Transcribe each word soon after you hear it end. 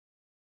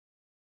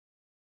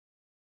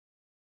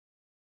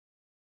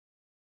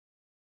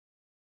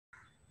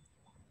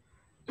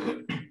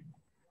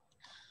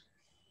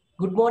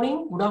Good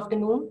morning, good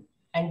afternoon,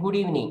 and good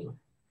evening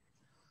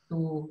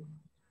to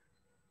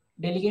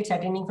delegates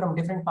attending from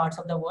different parts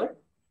of the world.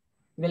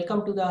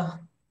 Welcome to the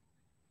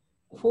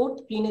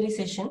fourth plenary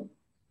session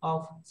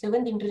of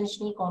 7th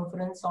International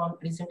Conference on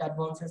Recent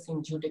Advances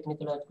in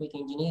Geotechnical Earthquake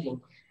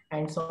Engineering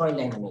and Soil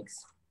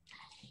Dynamics.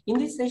 In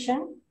this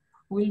session,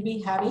 we'll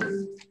be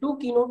having two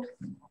keynote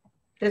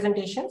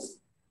presentations,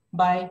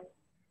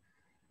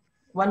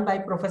 one by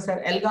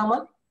Professor L.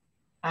 Gamal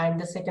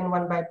and the second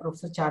one by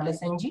Professor Charles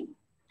Ng.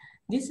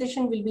 This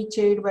session will be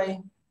chaired by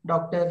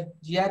Dr.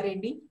 G.R.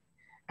 Reddy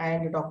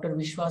and Dr.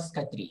 Vishwas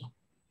Khatri.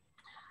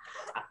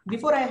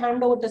 Before I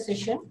hand over the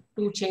session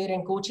to chair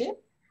and co-chair,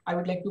 I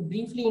would like to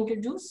briefly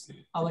introduce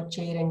our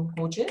chair and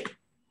co-chair.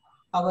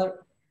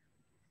 Our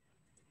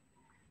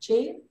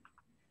chair,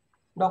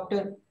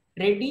 Dr.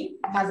 Reddy,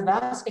 has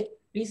vast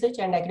research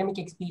and academic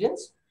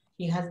experience.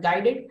 He has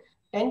guided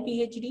 10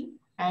 PhD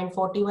and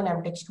 41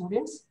 MTech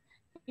students.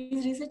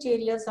 His research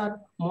areas are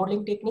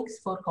modeling techniques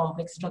for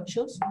complex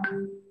structures,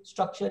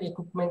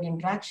 structure-equipment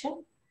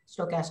interaction,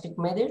 stochastic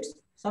methods,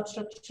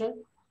 substructure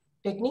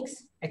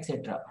techniques,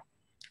 etc.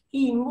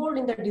 He involved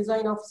in the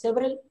design of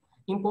several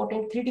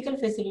important critical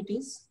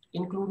facilities,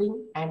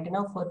 including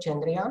antenna for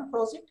Chandrayaan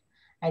project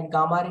and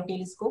Gamma Ray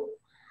telescope,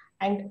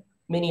 and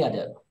many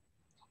other.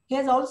 He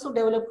has also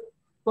developed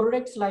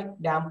products like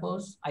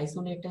dampers,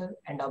 isolator,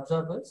 and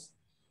absorbers.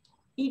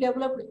 He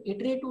developed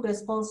iterative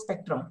response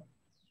spectrum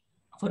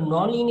for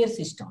nonlinear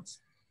systems.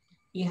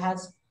 He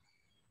has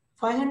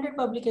 500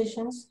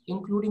 publications,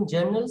 including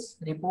journals,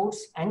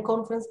 reports, and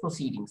conference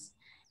proceedings.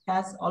 He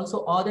has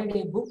also authored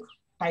a book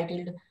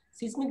titled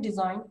Seismic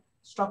Design,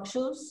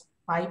 Structures,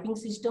 Piping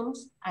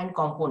Systems, and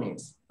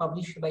Components,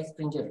 published by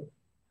Springer.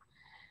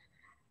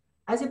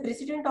 As a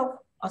president of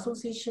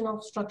Association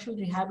of Structural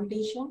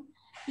Rehabilitation,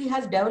 he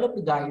has developed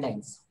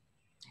guidelines.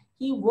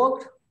 He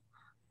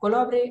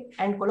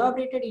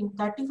collaborated in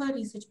 35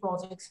 research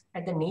projects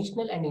at the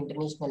national and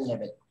international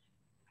level.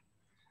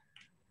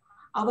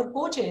 Our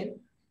co-chair,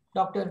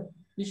 Dr.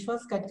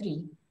 Vishwas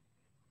Khatri,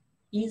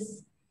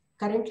 is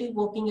currently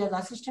working as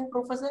assistant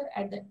professor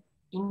at the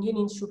Indian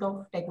Institute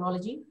of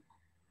Technology,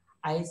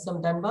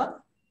 ISM Dhanbad.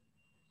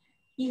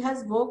 He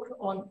has worked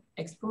on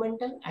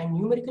experimental and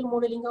numerical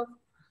modeling of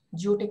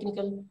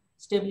geotechnical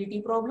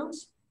stability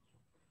problems.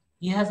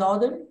 He has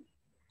authored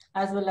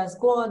as well as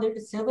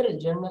co-authored several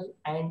journal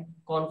and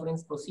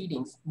conference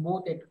proceedings,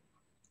 both at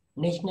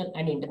national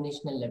and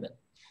international level.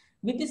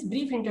 With this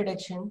brief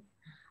introduction,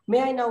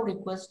 may I now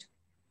request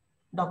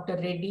Dr.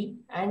 Reddy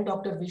and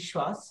Dr.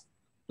 Vishwas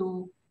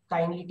to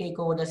kindly take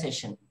over the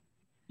session.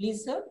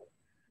 Please, sir.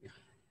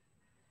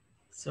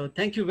 So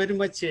thank you very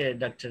much,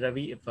 Dr.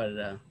 Ravi, for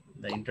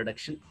the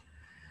introduction.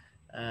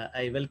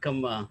 I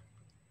welcome,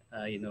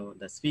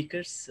 the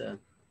speakers,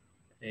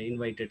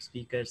 invited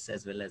speakers,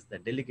 as well as the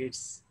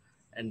delegates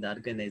and the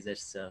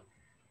organizers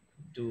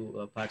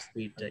to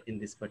participate in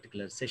this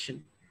particular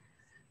session.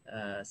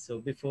 So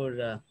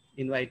before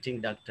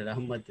inviting Dr.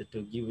 Ahmed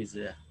to give his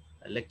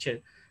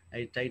lecture,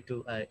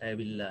 I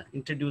will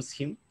introduce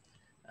him.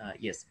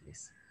 Yes,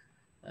 please.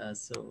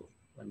 So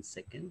 1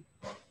 second.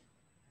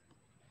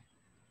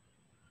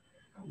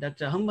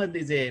 Dr. Ahmed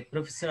is a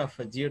professor of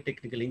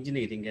geotechnical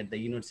engineering at the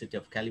University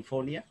of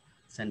California,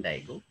 San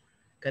Diego.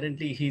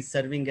 Currently, he is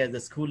serving as the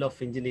School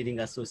of Engineering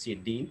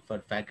Associate Dean for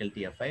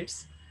Faculty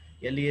Affairs.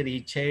 Earlier, he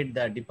chaired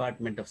the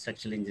Department of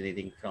Structural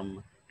Engineering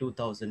from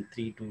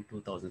 2003 to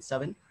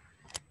 2007.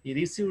 He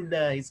received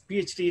his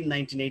PhD in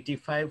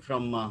 1985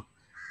 from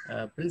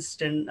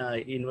Princeton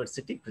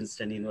University.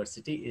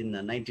 In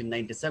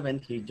 1997,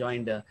 he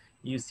joined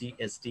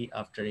UCSD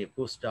after a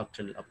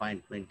postdoctoral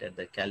appointment at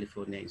the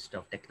California Institute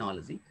of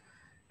Technology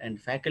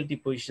and faculty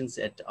positions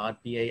at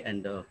RPI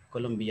and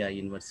Columbia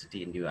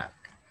University in New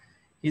York.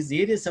 His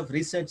areas of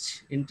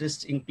research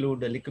interest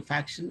include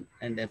liquefaction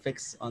and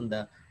effects on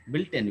the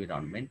built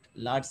environment,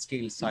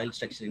 large-scale soil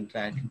structure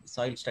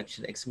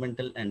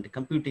experimental and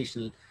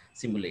computational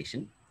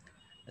simulation,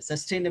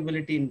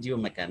 sustainability in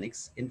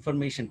geomechanics,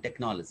 information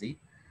technology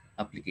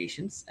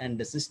applications, and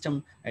the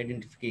system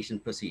identification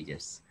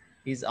procedures.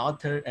 He is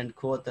author and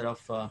co-author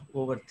of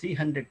over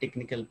 300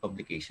 technical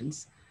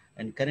publications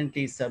and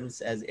currently serves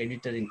as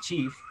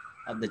editor-in-chief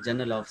of the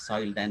Journal of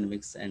Soil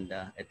Dynamics and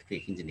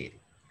Earthquake Engineering.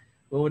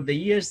 Over the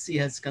years, he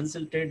has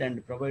consulted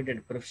and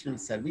provided professional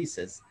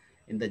services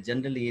in the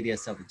general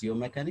areas of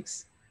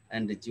geomechanics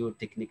and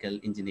geotechnical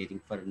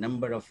engineering for a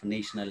number of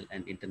national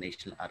and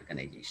international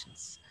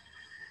organizations.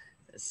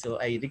 So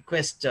I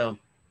request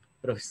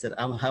Professor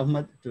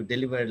Ahmed to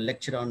deliver a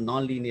lecture on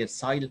nonlinear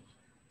soil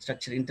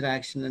structure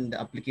interaction and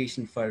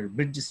application for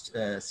bridge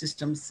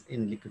systems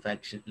in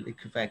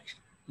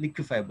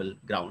liquefiable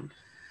ground.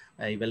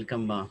 I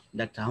welcome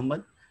Dr.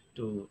 Ahmed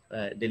to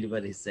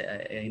deliver his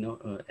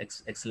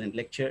excellent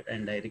lecture,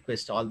 and I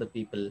request all the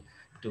people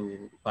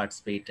to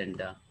participate and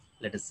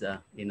let us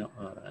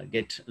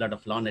get a lot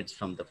of knowledge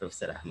from the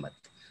Professor Ahmed.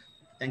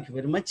 Thank you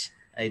very much.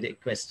 I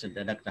request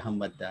Dr.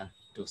 Ahmed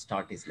to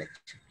start his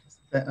lecture.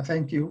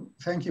 Thank you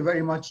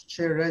very much,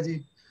 Chair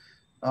Reddy.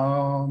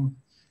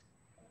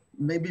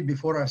 maybe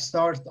before I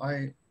start,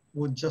 I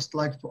would just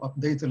like to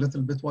update a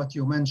little bit what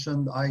you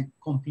mentioned. I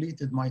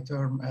completed my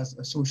term as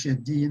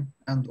Associate Dean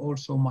and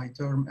also my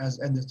term as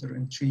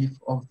Editor-in-Chief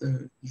of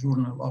the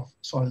Journal of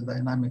Soil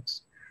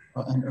Dynamics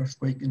and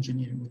Earthquake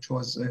Engineering, which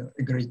was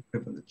a great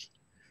privilege.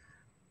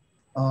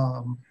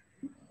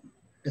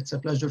 It's a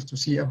pleasure to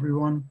see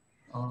everyone.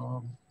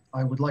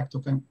 I would like to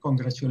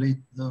congratulate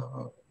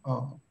the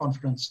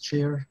conference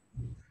chair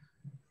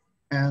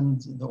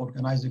and the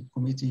organizing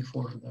committee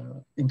for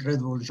the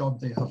incredible job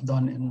they have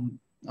done in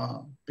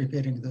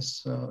preparing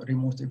this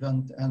remote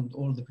event and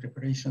all the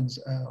preparations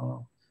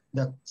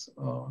that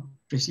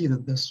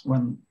preceded this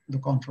when the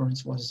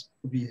conference was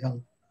to be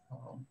held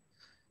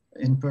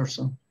in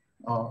person.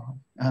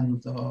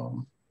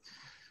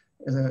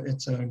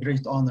 It's a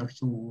great honor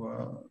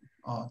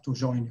to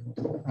join you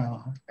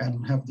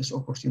and have this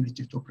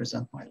opportunity to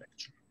present my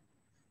lecture.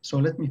 So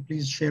let me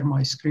please share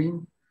my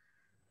screen.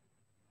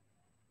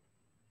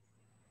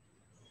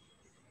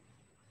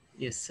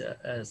 Yes,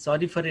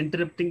 sorry for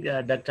interrupting,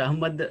 Dr.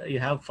 Ahmed. You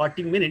have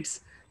 40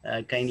 minutes.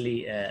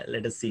 Kindly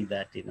let us see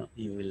that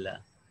you will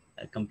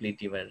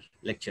complete your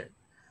lecture,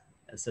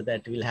 so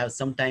that we'll have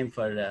some time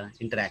for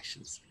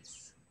interactions.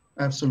 Please.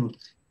 Absolutely.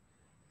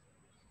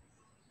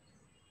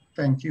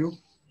 Thank you.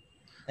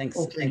 Thanks.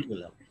 Okay. Thank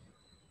you.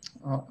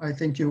 I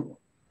think you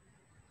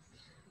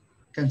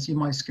can see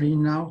my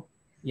screen now.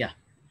 Yeah,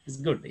 it's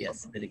good.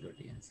 Yes, very good.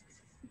 Yes.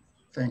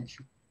 Thank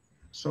you.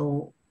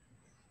 So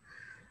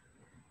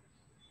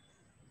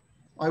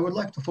I would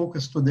like to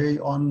focus today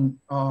on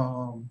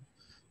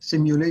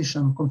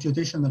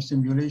computational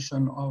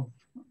simulation of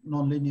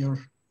nonlinear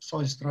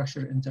soil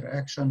structure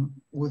interaction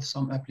with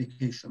some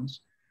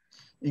applications,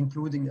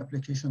 including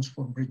applications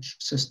for bridge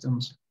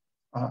systems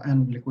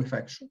and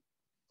liquefaction.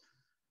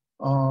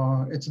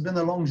 It's been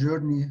a long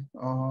journey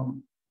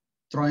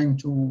trying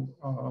to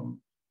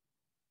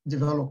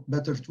develop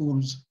better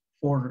tools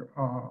for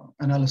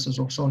analysis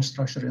of soil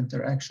structure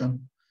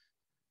interaction.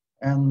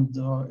 And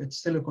it's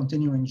still a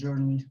continuing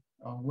journey.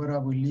 Where I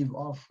will leave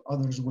off,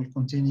 others will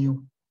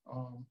continue.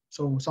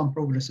 So some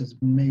progress has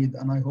been made,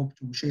 and I hope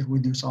to share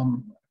with you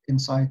some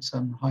insights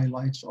and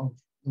highlights of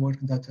the work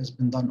that has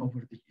been done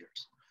over the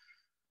years.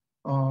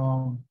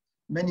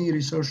 Many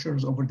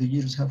researchers over the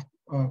years have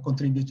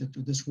contributed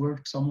to this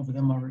work. Some of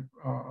them are,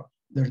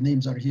 their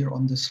names are here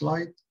on this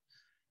slide.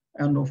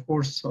 And of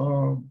course,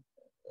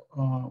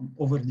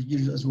 over the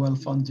years as well,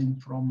 funding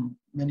from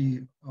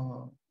many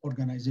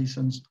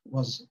organizations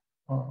was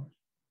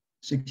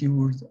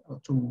secured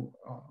to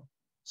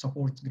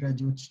support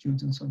graduate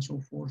students and so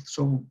forth.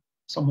 So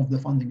some of the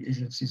funding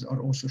agencies are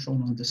also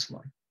shown on this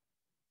slide.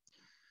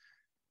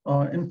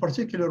 In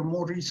particular,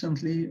 more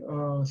recently,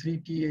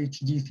 3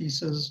 PhD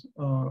theses,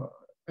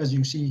 as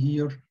you see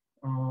here,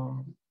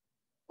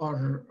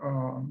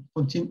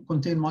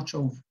 contain much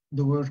of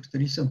the work, the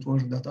recent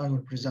work that I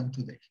will present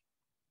today.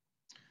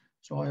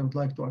 So I would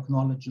like to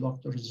acknowledge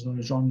Drs.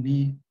 John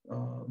Lee,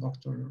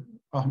 Dr.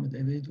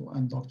 Ahmed-Waeil,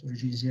 and Dr.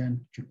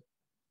 Jizian Q.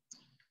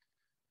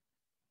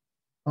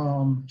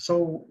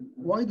 So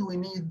why do we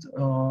need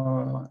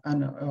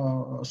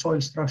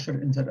soil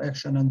structure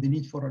interaction and the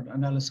need for an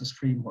analysis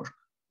framework?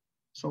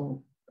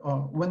 So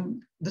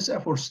when this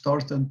effort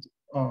started,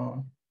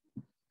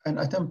 an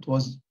attempt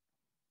was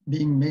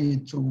being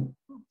made to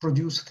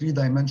produce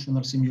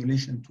 3-dimensional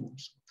simulation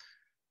tools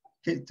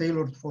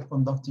tailored for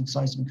conducting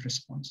seismic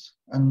response.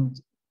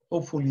 And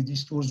hopefully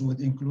these tools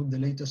would include the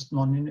latest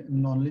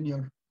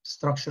nonlinear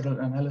structural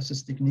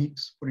analysis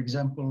techniques, for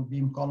example,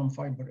 beam column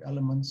fiber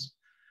elements,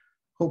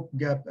 hook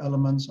gap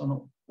elements, and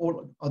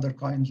all other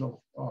kinds of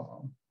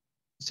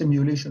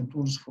simulation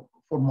tools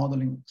for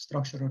modeling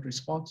structural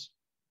response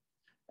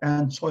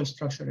and soil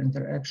structure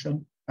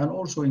interaction, and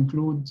also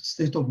include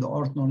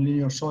state-of-the-art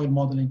nonlinear soil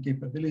modeling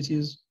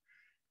capabilities,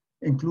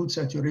 include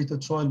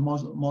saturated soil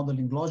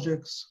modeling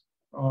logics,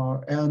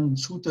 and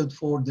suited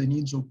for the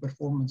needs of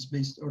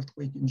performance-based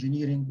earthquake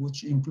engineering,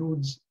 which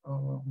includes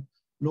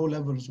low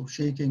levels of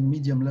shaking,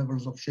 medium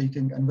levels of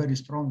shaking, and very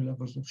strong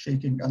levels of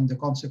shaking, and the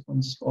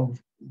consequence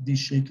of these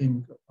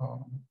shaking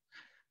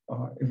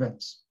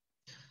events.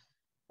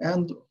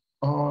 And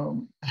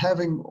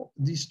having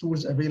these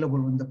tools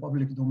available in the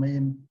public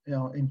domain,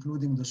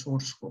 including the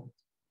source code.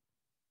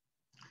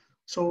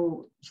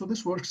 So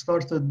this work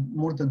started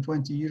more than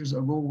 20 years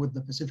ago with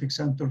the Pacific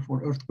Center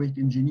for Earthquake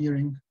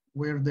Engineering,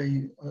 where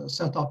they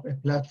set up a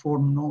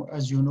platform,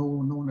 as you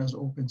know, known as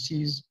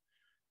OpenSeas.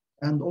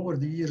 And over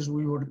the years,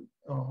 we were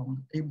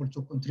able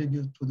to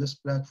contribute to this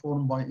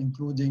platform by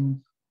including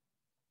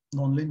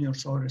nonlinear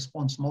soil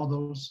response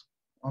models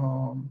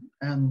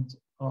and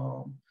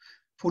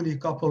fully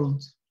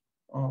coupled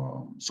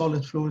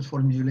solid fluid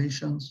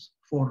formulations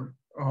for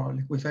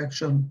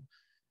liquefaction,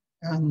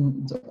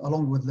 and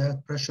along with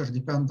that, pressure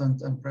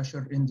dependent and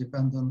pressure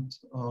independent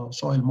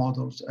soil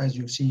models, as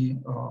you see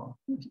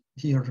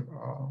here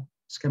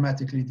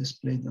schematically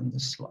displayed in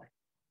this slide.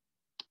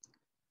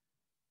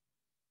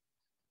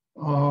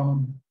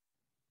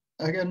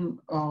 Again,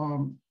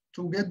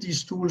 to get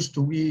these tools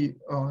to be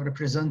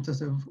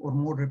representative or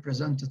more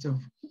representative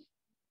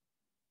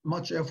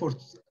much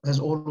effort has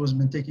always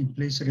been taking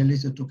place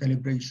related to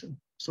calibration.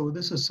 So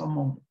this is some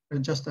of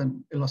just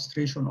an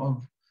illustration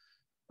of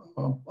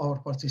our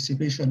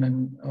participation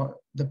in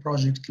the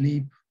project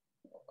LEAP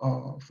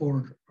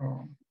for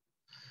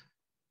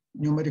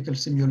numerical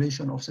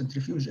simulation of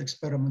centrifuge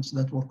experiments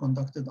that were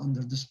conducted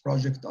under this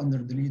project under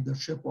the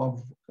leadership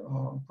of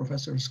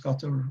Professor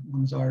Scudder,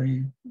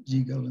 Manzari,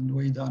 Ziegel, and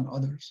Wada, and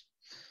others.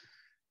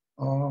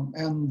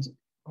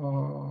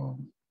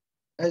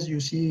 As you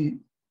see,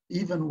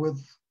 even with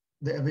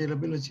the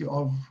availability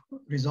of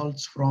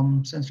results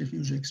from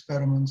centrifuge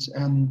experiments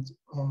and,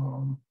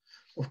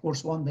 of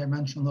course,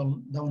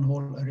 one-dimensional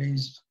downhole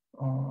arrays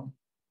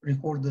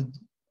recorded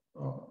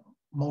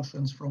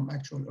motions from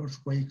actual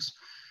earthquakes,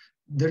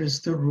 there is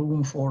still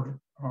room for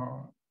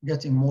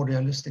getting more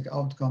realistic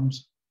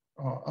outcomes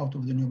out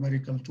of the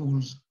numerical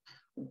tools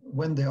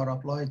when they are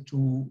applied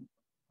to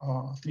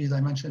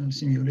three-dimensional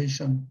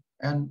simulation,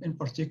 and in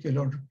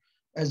particular,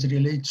 as it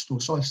relates to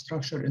soil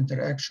structure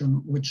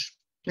interaction, which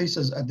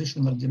places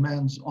additional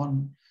demands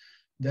on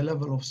the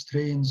level of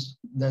strains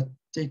that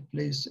take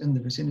place in the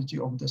vicinity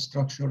of the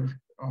structure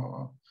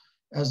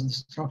as the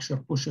structure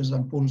pushes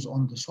and pulls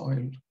on the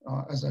soil,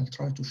 as I'll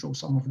try to show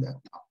some of that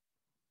now.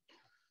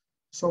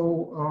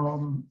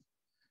 So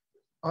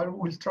I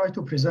will try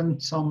to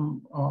present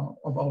some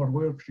of our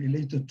work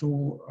related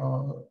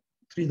to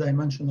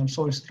three-dimensional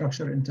soil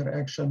structure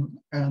interaction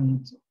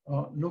and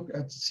look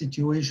at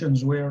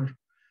situations where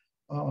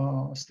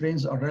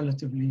strains are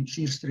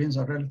shear strains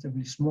are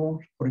relatively small,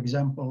 for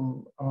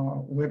example,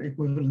 where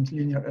equivalent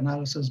linear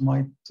analysis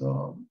might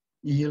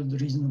yield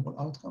reasonable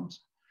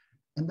outcomes.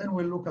 And then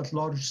we'll look at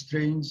large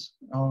strains,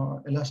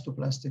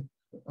 elastoplastic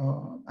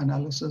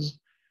analysis,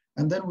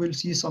 and then we'll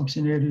see some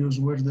scenarios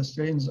where the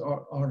strains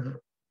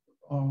are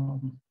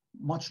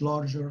much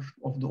larger,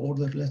 of the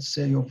order, let's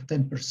say, of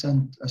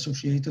 10%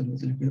 associated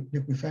with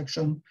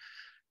liquefaction.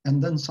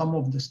 And then some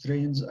of the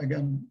strains,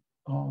 again,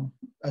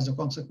 as a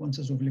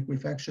consequences of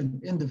liquefaction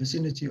in the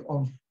vicinity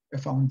of a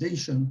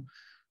foundation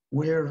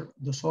where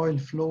the soil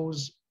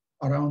flows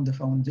around the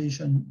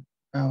foundation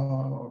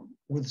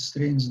with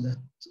strains that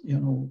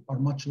are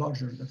much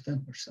larger than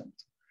 10%.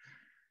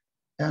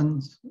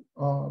 And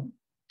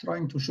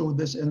trying to show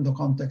this in the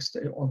context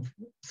of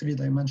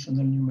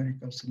three-dimensional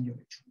numerical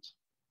simulations.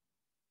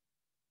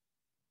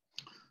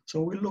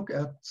 So we'll look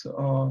at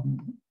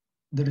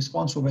the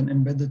response of an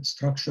embedded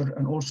structure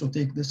and also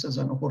take this as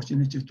an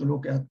opportunity to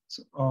look at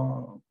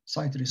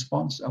site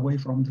response away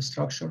from the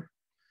structure.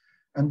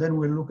 And then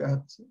we'll look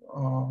at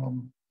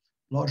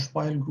large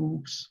pile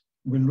groups.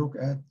 We'll look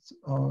at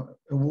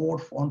a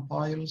wharf on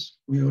piles.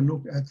 We will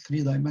look at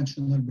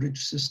three-dimensional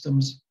bridge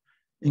systems,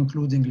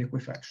 including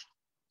liquefaction.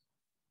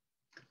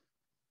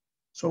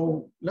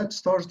 So let's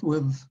start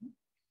with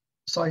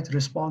site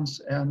response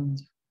and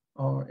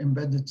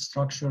embedded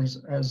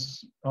structures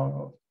as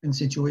in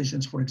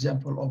situations, for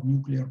example, of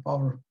nuclear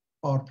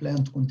power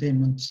plant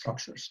containment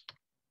structures.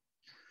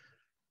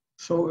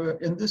 So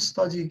in this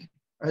study,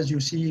 as you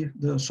see,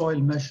 the soil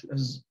mesh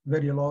is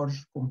very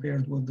large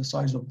compared with the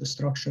size of the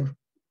structure,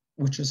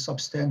 which is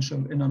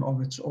substantial in and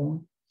of its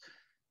own.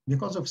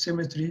 Because of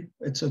symmetry,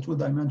 it's a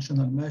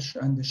two-dimensional mesh,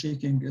 and the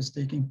shaking is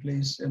taking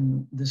place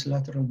in this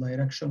lateral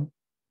direction.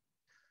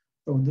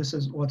 So this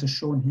is what is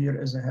shown here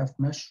as a half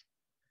mesh.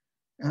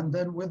 And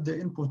then with the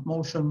input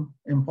motion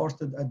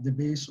imparted at the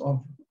base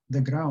of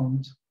the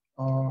ground,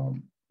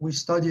 we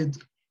studied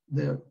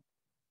the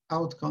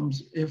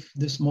outcomes if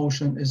this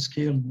motion is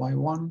scaled by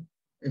 1,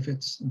 if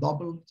it's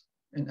doubled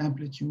in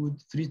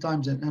amplitude, 3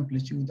 times in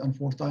amplitude, and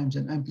 4 times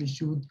in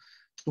amplitude,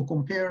 to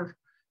compare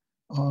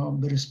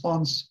the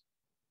response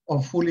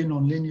of fully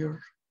nonlinear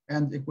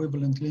and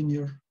equivalent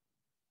linear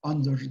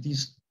under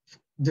these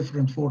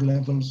different 4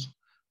 levels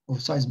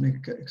of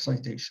seismic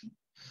excitation.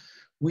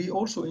 We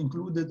also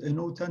included a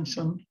no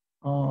tension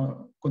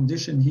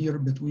condition here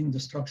between the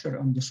structure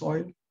and the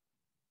soil,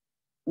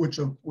 which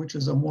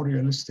is a more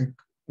realistic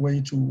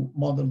way to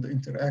model the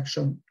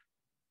interaction.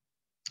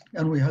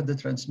 And we had the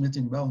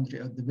transmitting boundary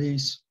at the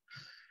base.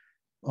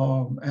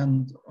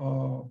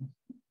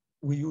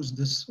 We used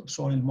this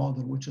soil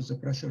model, which is a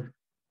pressure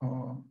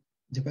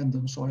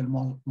dependent soil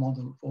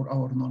model for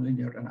our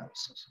nonlinear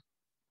analysis.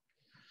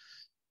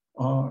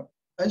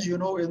 As you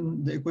know,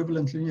 in the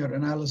equivalent linear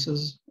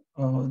analysis,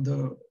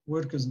 the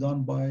work is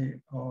done by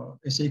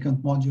a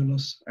secant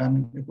modulus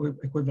and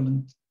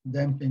equivalent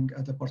damping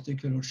at a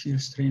particular shear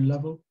strain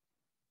level.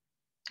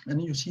 And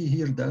you see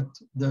here that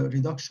the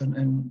reduction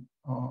in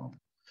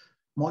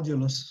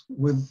modulus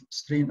with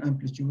strain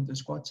amplitude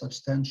is quite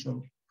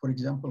substantial. For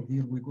example,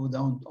 here we go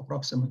down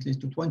approximately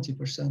to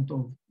 20%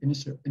 of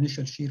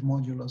initial shear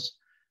modulus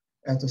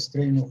at a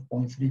strain of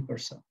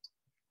 0.3%.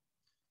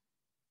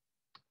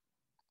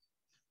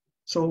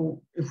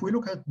 So if we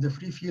look at the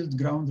free field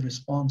ground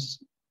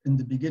response in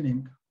the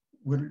beginning,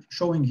 we're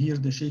showing here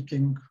the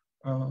shaking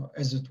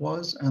as it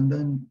was, and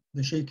then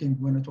the shaking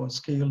when it was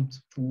scaled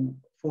to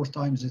 4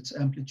 times its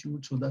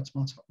amplitude, so that's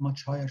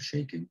much higher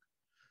shaking.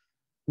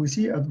 We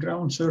see at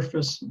ground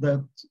surface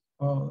that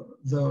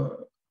the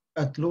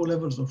at low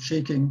levels of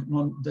shaking,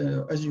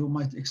 as you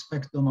might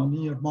expect, the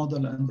nonlinear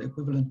model and the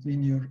equivalent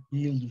linear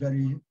yield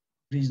very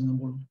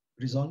reasonable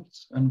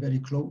results and very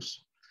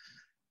close.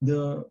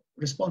 The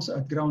response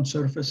at ground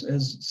surface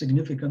is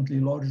significantly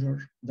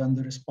larger than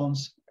the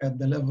response at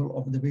the level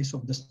of the base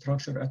of the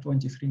structure at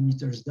 23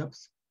 meters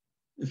depth,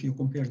 if you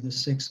compare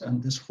this 6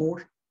 and this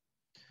 4.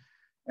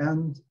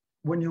 And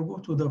when you go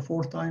to the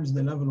 4 times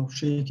the level of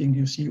shaking,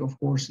 you see, of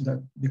course,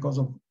 that because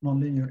of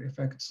nonlinear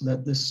effects,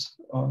 that this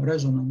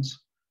resonance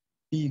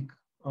peak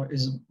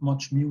is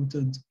much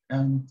muted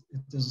and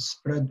it is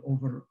spread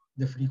over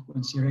the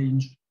frequency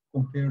range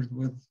compared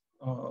with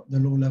the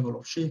low level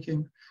of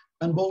shaking.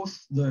 And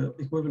both the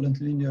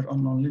equivalent linear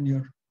and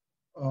nonlinear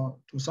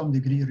to some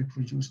degree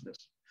reproduce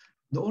this.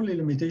 The only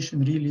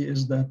limitation really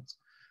is that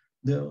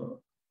the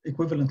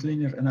equivalent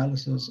linear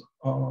analysis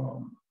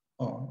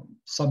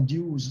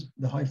subdues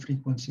the high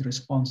frequency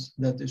response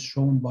that is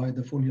shown by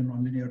the fully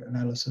nonlinear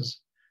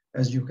analysis,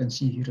 as you can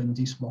see here in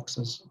these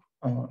boxes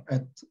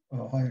at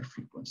higher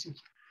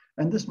frequencies.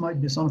 And this might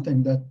be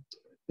something that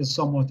is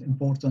somewhat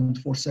important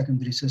for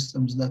secondary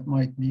systems that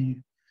might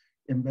be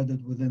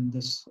embedded within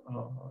this,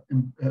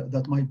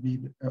 that might be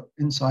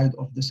inside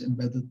of this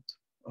embedded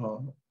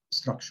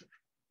structure.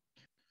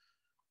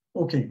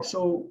 Okay,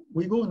 so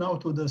we go now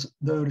to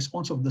the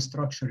response of the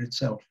structure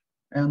itself.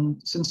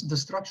 And since the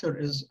structure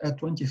is at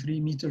 23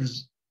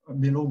 meters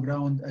below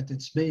ground at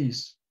its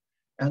base,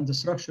 and the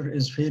structure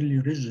is fairly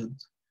rigid,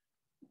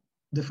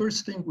 the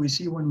first thing we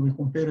see when we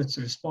compare its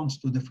response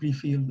to the free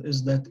field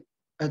is that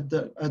at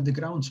the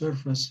ground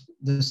surface,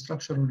 the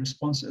structural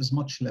response is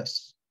much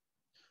less.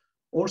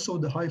 Also,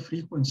 the high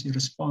frequency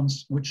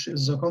response, which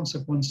is a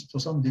consequence to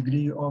some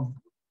degree of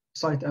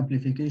site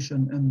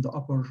amplification in the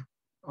upper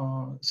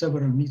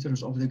several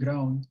meters of the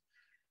ground,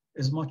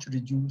 is much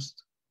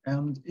reduced.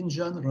 And in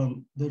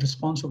general, the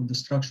response of the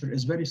structure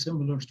is very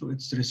similar to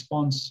its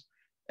response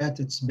at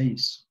its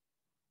base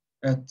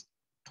at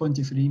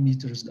 23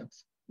 meters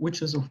depth,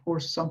 which is, of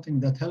course, something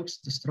that helps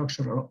the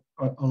structure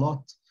a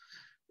lot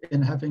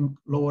in having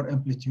lower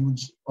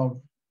amplitudes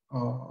of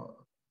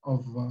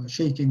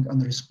shaking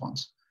and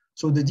response.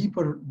 So the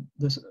deeper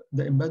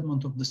the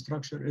embedment of the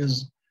structure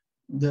is,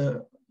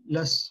 the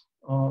less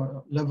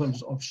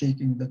levels of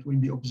shaking that will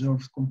be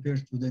observed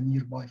compared to the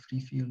nearby free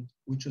field,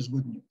 which is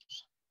good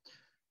news.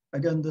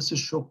 Again, this is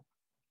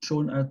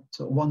shown at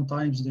 1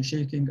 times the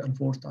shaking and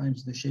 4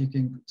 times the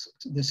shaking,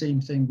 the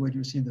same thing where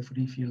you see the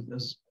free field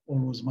is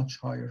always much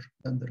higher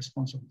than the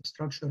response of the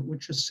structure,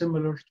 which is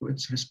similar to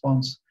its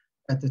response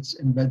at its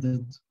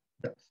embedded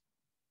depth.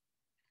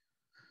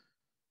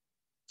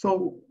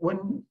 So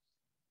when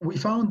we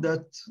found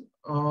that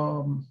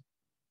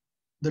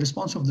the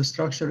response of the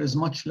structure is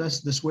much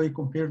less this way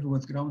compared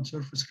with ground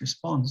surface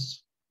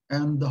response,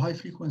 and the high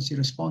frequency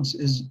response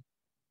is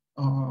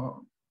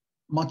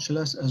much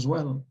less as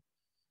well,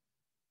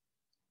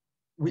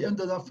 we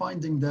ended up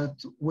finding that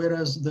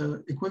whereas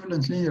the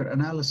equivalent linear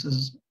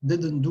analysis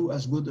didn't do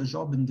as good a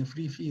job in the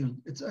free field,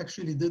 it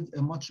actually did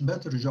a much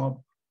better job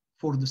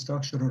for the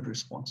structural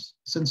response,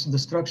 since the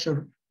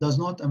structure does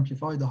not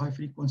amplify the high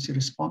frequency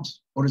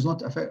response or is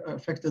not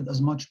affected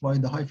as much by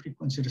the high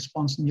frequency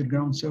response near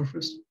ground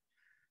surface.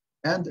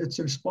 And its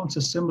response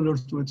is similar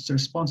to its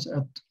response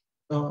at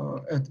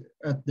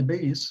the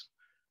base.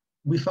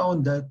 We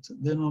found that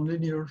the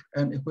nonlinear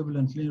and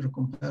equivalent linear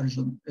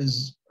comparison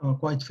is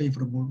quite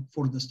favorable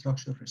for the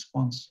structure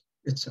response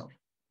itself.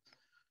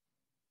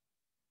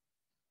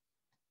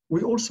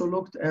 We also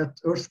looked at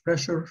earth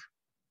pressure,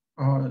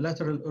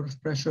 lateral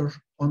earth pressure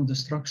on the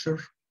structure,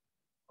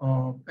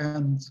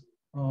 and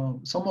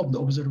some of the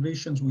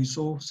observations we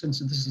saw, since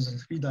this is a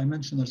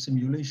 3-dimensional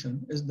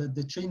simulation, is that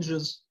the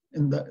changes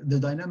in the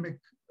dynamic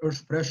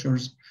earth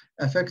pressures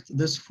affect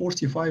this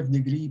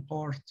 45-degree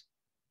part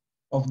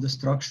of the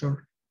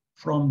structure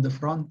from the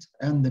front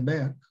and the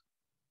back.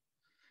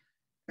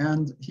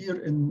 And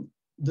here in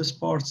this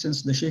part,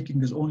 since the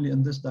shaking is only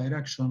in this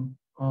direction,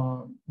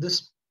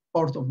 this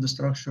part of the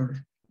structure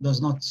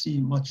does not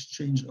see much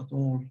change at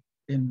all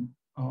in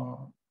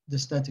the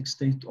static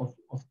state of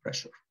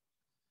pressure.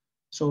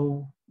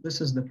 So this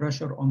is the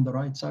pressure on the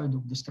right side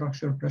of the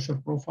structure pressure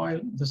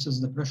profile. This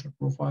is the pressure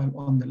profile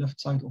on the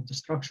left side of the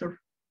structure.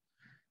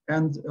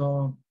 And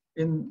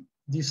in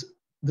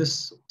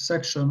this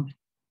section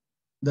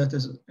that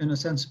is in a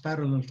sense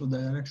parallel to the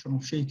direction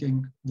of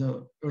shaking,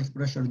 the earth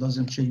pressure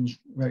doesn't change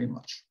very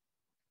much.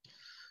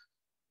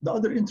 The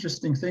other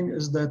interesting thing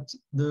is that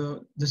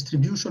the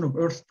distribution of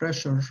earth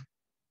pressure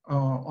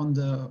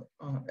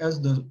as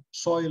the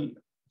soil,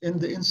 in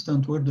the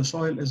instant where the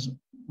soil is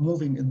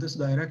moving in this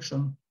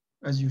direction,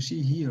 as you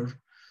see here,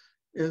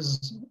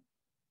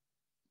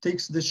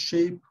 takes this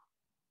shape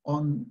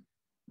on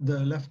the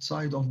left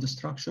side of the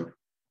structure.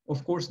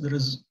 Of course, there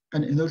is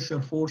an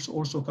inertial force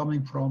also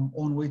coming from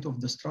own weight of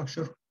the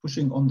structure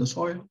pushing on the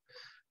soil.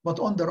 But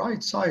on the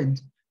right side,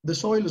 the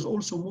soil is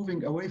also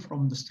moving away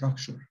from the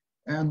structure.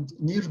 And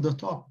near the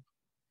top,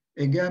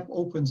 a gap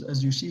opens,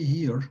 as you see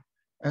here,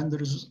 and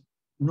there is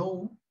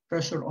no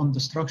pressure on the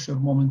structure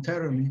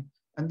momentarily.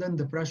 And then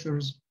the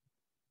pressures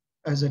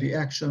as a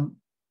reaction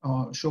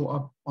show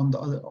up on the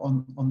other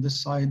on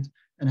this side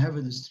and have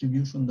a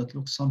distribution that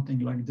looks something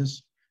like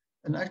this,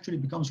 and actually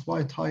becomes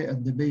quite high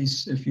at the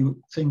base if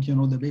you think, you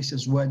know, the base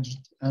is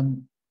wedged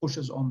and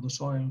pushes on the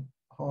soil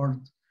hard,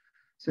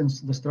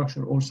 since the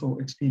structure also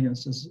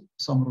experiences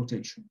some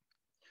rotation.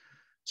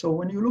 So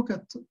when you look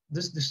at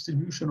this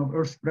distribution of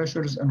earth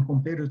pressures and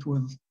compare it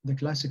with the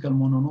classical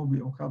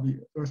Mononobe-Okabe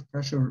earth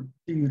pressure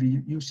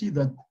theory, you see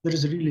that there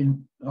is really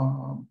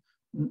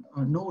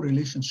no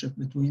relationship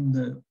between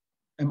the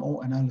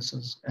MO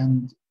analysis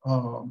and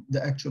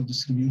the actual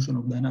distribution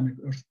of dynamic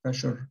earth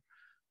pressure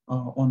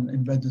on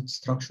embedded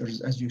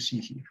structures, as you see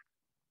here.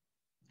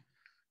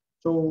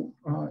 So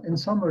in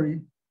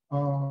summary,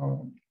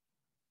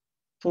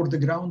 for the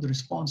ground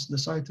response, the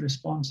site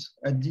response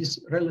at these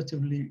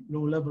relatively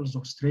low levels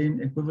of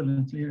strain,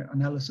 equivalent linear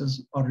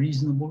analysis are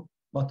reasonable,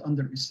 but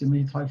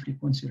underestimate high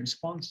frequency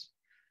response.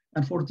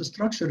 And for the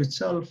structure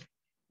itself,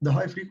 the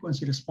high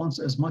frequency response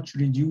is much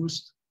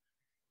reduced.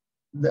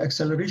 The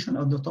acceleration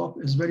at the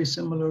top is very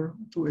similar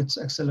to its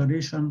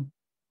acceleration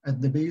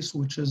at the base,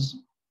 which is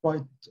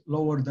quite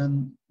lower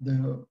than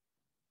the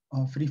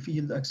free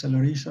field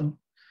acceleration.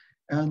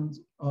 And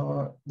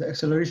the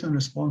acceleration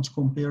response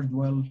compared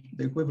well,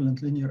 the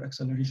equivalent linear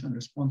acceleration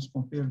response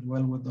compared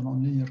well with the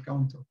nonlinear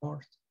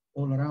counterpart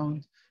all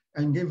around,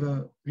 and give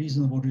a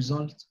reasonable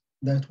result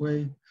that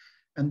way.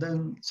 And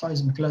then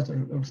seismic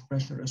lateral earth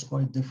pressure is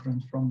quite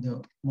different from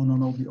the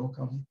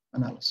Mononobe-Okabe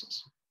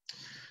analysis.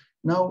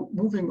 Now,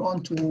 moving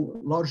on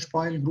to large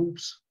pile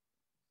groups.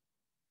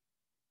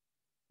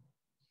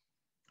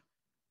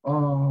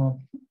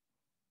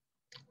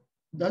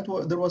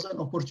 There was an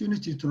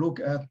opportunity to look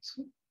at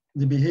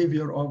the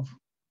behavior of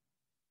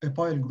a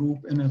pile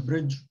group in a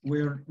bridge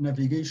where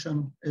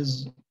navigation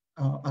is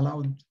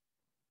allowed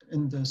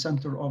in the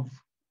center of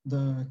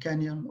the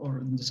canyon or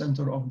in the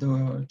center of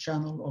the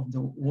channel, of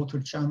the water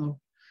channel,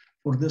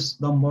 for this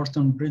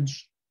Dumbarton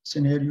Bridge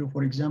scenario,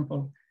 for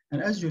example.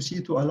 And as you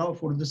see, to allow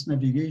for this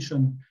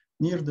navigation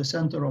near the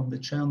center of the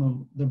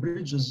channel, the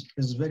bridge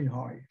is very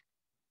high.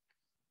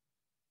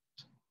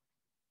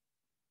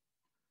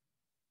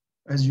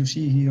 As you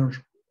see here,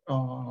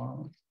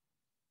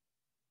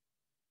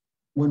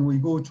 when we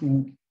go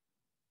to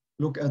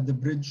look at the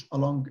bridge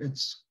along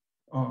its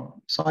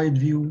side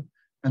view,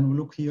 and we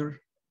look here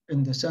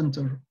in the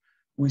center,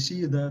 we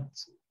see that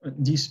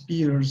these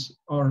piers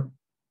are,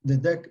 the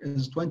deck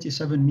is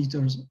 27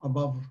 meters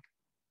above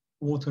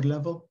water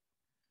level.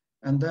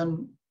 And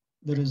then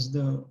there is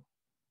the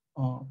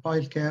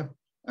pile cap,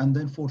 and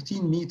then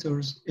 14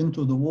 meters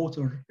into the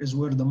water is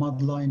where the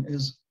mud line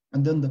is.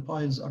 And then the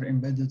piles are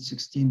embedded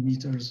 16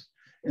 meters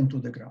into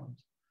the ground.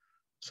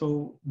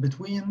 So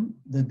between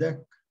the deck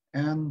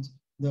and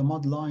the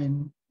mud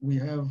line, we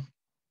have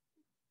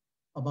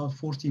about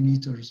 40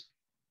 meters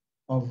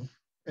of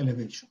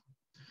elevation.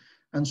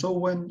 And so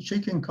when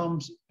shaking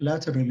comes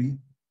laterally,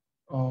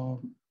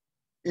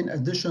 in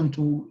addition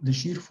to the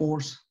shear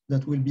force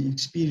that will be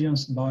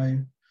experienced by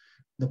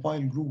the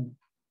pile group,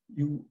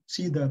 you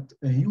see that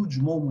a huge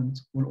moment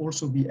will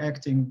also be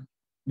acting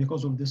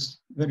because of this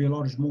very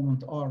large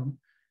moment arm,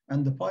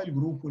 and the pile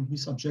group will be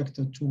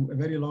subjected to a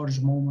very large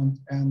moment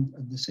and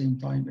at the same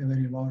time a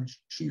very large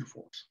shear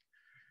force.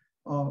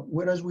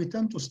 Whereas we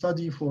tend to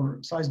study for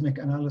seismic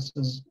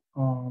analysis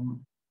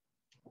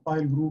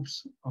pile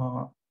groups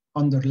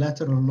under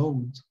lateral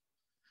load,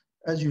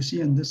 as you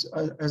see in this,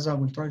 as I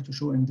will try to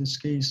show in this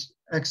case,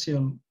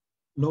 axial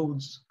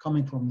loads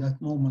coming from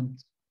that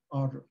moment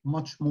are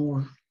much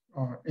more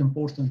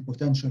important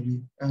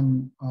potentially,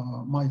 and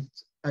might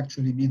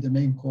actually be the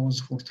main cause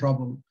for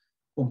trouble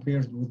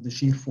compared with the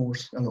shear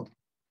force alone.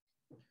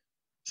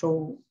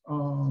 So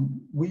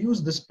we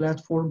use this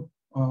platform,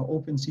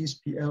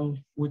 OpenCSPL,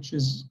 which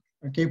is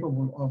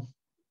capable of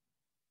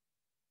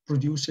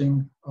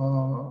producing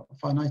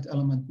finite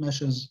element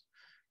meshes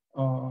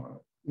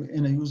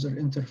in a user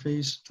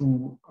interface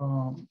to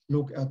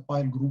look at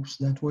pile groups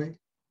that way.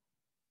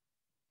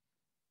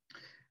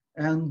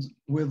 And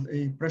with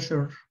a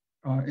pressure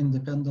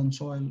independent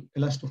soil,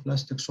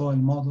 elastoplastic soil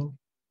model,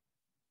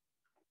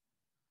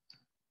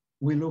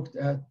 we looked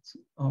at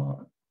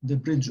the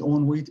bridge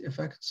own weight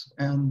effects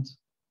and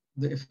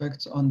the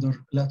effects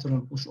under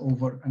lateral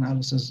pushover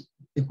analysis,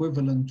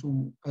 equivalent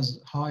to as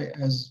high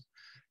as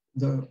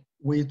the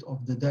weight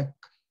of the deck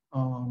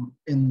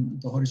in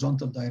the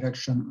horizontal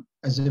direction,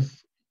 as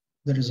if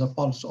there is a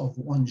pulse of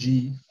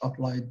 1G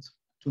applied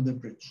to the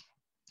bridge.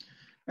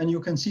 And you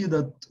can see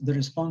that the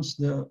response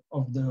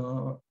of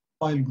the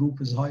pile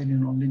group is highly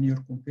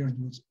nonlinear compared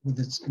with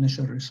its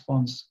initial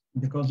response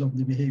because of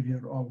the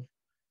behavior of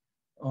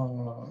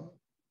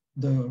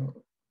the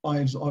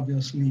piles,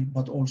 obviously,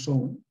 but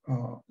also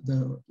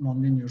the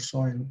nonlinear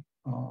soil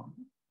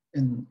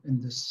in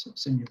this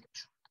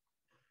simulation.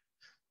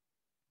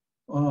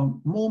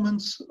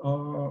 Moments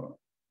on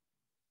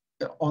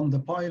the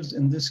piles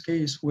in this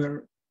case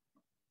were,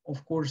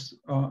 of course,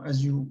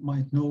 as you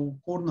might know,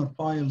 corner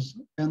piles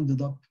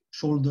ended up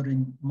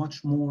shouldering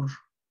much more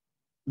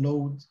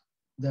load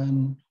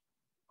than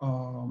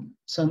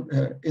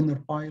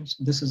inner piles.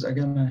 This is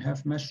again a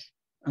half mesh.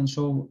 And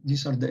so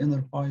these are the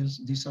inner piles,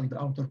 these are the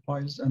outer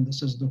piles, and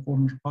this is the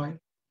corner pile.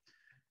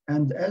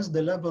 And as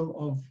the level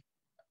of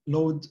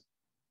load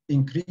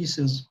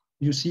increases,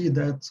 you see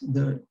that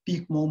the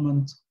peak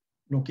moment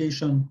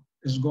location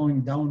is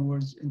going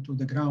downwards into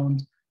the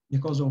ground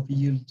because of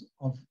yield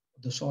of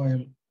the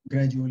soil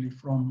gradually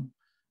from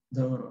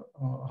the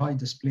high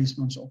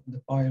displacements of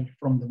the pile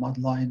from the mud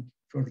line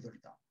further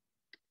down.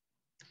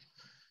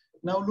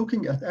 Now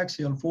looking at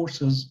axial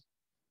forces,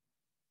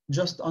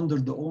 just under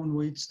the own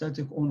weight,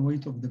 static own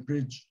weight of the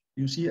bridge,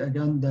 you see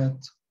again that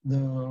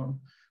the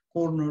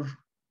corner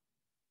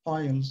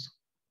piles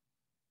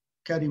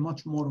carry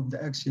much more of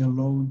the axial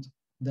load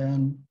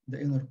than the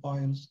inner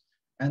piles,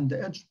 and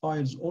the edge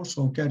piles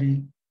also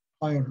carry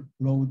higher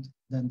load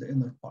than the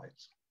inner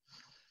piles,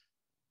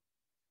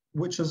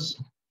 which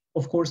is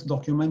of course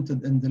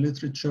documented in the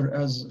literature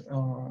as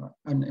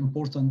an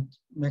important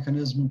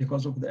mechanism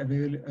because of the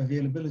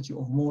availability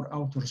of more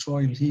outer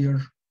soil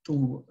here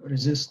to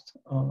resist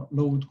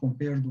load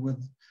compared with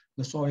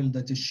the soil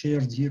that is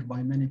shared here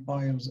by many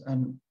piles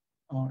and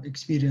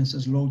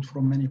experiences load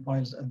from many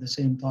piles at the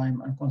same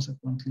time, and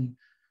consequently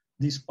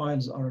these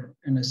piles are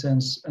in a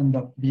sense end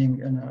up being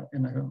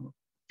in a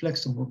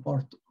flexible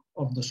part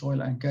of the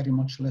soil and carry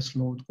much less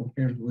load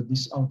compared with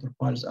these outer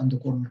piles and the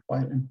corner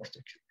pile in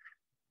particular.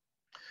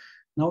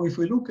 Now if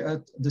we look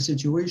at the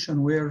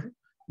situation where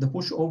the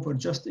pushover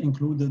just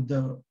included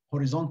the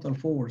horizontal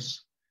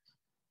force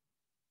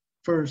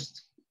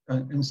first,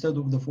 instead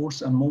of the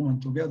force and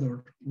moment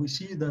together, we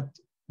see that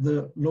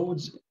the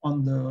loads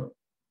on the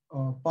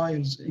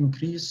piles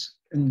increase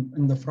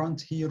in the front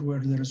here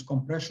where there is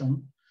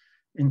compression,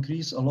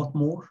 increase a lot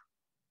more,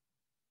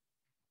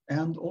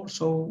 and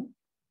also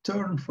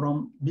turn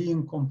from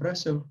being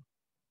compressive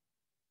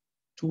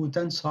to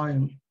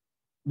tensile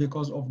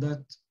because of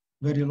that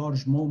very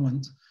large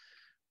moment,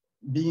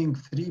 being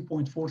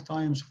 3.4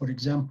 times, for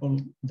example,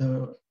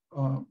 the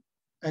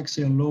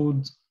axial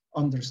load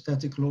under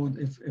static load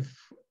if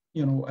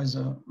you know, as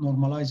a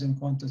normalizing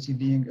quantity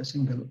being a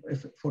single,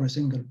 for a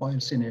single pile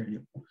scenario.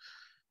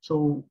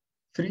 So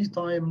 3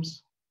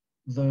 times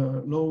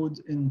the load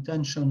in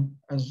tension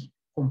as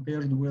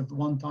compared with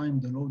 1 time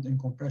the load in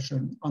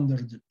compression under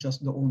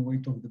just the own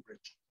weight of the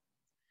bridge.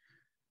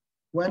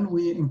 When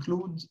we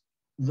include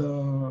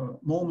the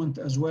moment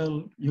as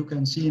well, you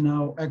can see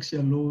now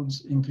axial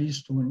loads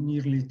increase to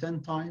nearly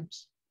 10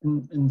 times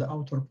in the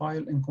outer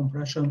pile in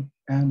compression,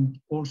 and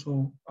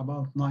also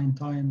about 9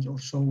 times or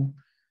so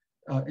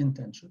in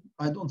tension.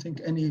 I don't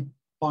think any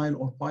pile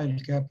or pile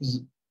cap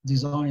is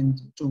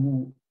designed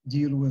to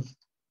deal with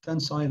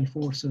tensile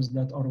forces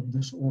that are of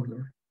this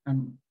order.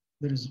 And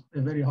there is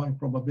a very high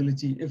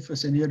probability, if a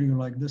scenario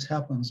like this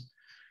happens,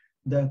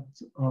 that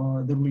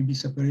there will be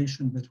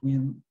separation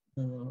between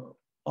the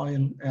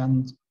pile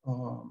and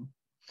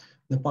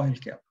the pile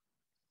cap.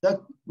 That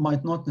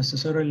might not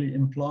necessarily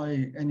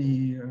imply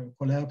any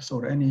collapse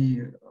or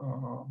any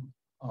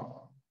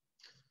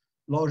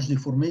large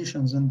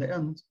deformations in the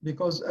end,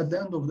 because at the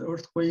end of the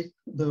earthquake,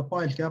 the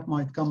pile cap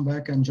might come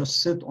back and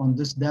just sit on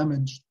this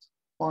damaged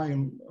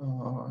pile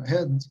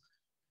head,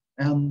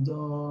 and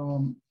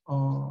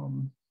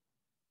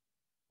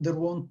there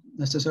won't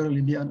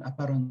necessarily be an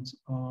apparent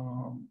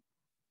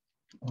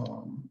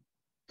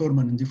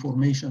permanent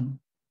deformation,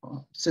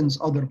 since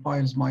other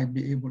piles might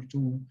be able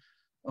to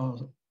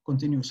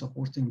continue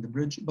supporting the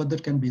bridge, but there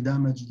can be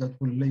damage that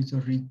will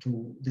later lead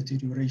to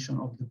deterioration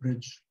of the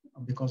bridge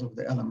because of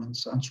the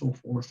elements and so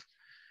forth.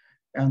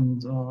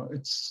 And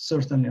it's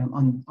certainly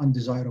an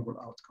undesirable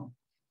outcome.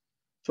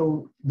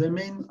 So the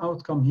main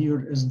outcome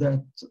here is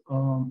that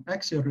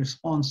axial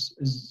response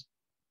is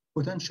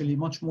potentially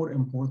much more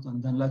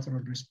important than lateral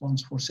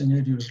response for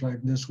scenarios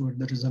like this where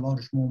there is a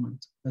large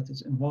moment that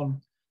is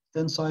involved.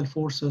 Tensile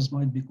forces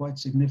might be quite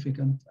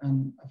significant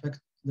and affect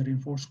the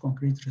reinforced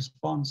concrete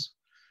response.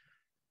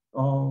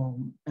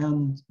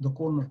 And the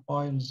corner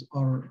piles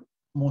are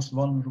most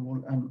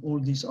vulnerable, and all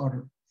these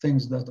are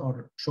things that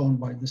are shown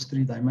by this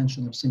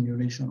 3-dimensional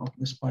simulation of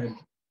this pile.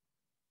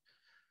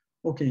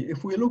 Okay,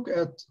 if we look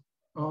at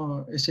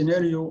a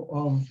scenario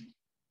of,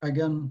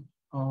 again,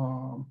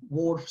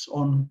 wharfs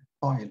on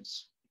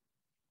piles.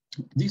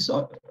 These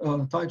are,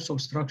 types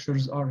of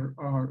structures are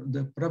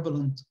the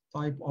prevalent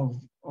type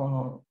of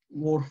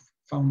wharf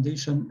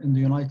foundation in the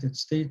United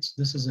States.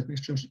 This is a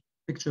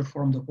picture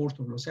from the Port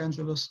of Los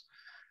Angeles.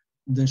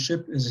 The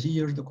ship is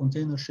here, the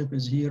container ship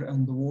is here,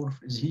 and the wharf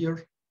is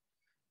here.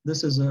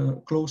 This is a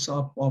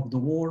close-up of the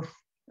wharf,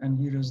 and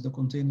here is the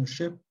container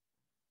ship.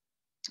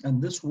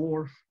 And this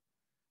wharf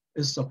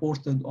is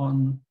supported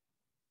on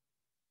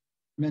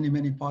many,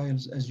 many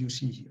piles, as you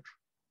see here.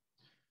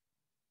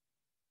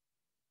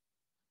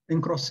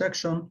 In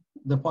cross-section,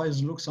 the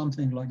piles look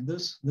something like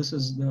this. This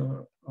is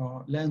the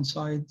land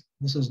side,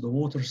 this is the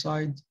water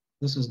side,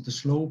 this is the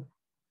slope,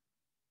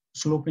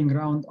 sloping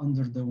ground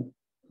under the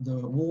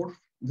wharf.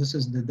 This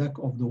is the deck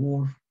of the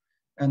wharf,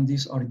 and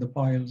these are the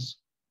piles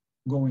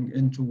going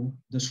into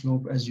the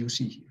slope as you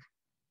see here.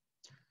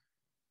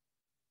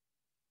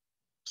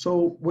 So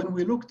when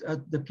we looked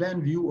at the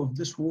plan view of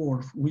this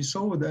wharf, we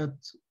saw that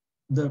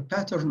the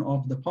pattern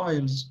of the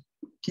piles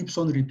keeps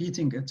on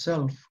repeating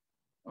itself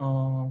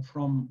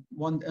from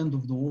one end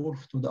of the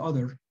wharf to the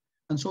other.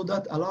 And so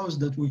that allows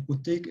that we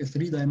could take a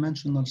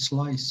three-dimensional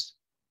slice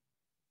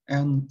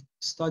and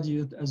study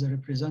it as a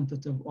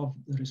representative of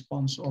the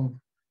response of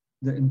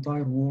the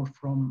entire wharf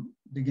from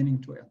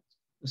beginning to end.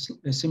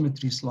 A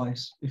symmetry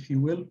slice, if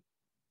you will,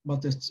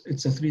 but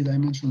it's a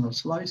three-dimensional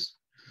slice.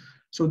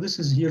 So this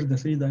is here the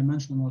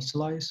three-dimensional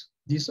slice.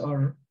 These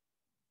are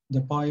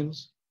the piles,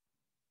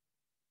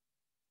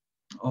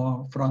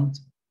 front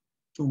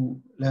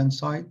to land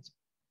side,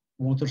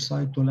 water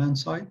side to land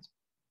side.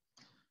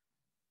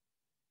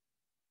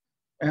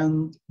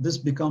 And this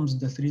becomes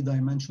the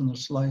three-dimensional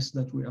slice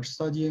that we are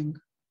studying.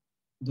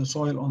 The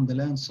soil on the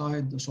land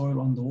side, the soil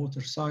on the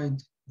water side,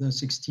 the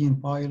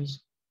 16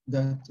 piles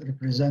that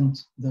represent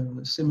the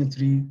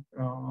symmetry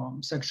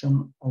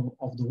section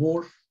of the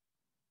wharf.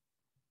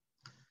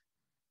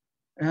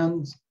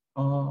 And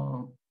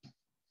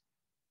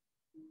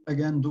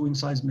again, doing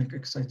seismic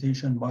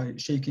excitation by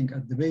shaking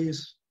at the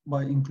base,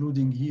 by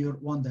including here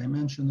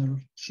one-dimensional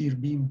shear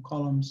beam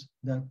columns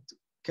that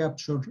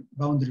capture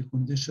boundary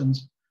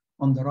conditions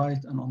on the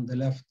right and on the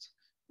left,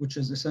 which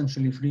is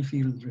essentially free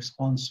field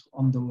response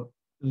on the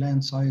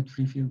land side,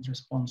 free field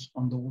response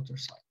on the water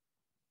side.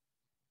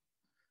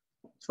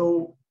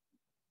 So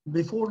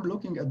before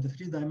looking at the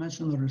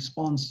three-dimensional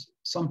response,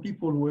 some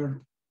people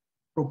were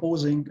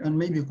proposing, and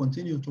maybe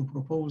continue to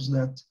propose,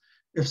 that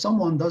if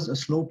someone does a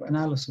slope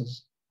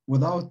analysis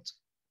without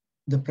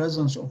the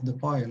presence of the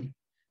pile,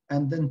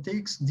 and then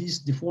takes these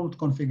deformed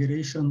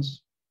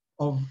configurations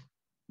of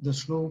the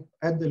slope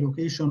at the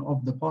location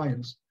of the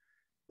piles,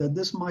 that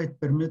this might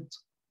permit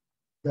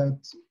that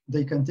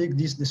they can take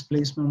these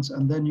displacements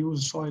and then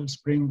use soil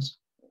springs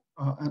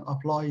and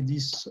apply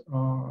these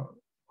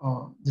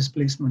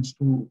displacements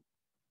to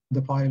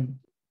the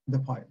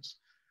piles.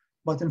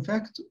 But in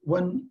fact,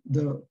 when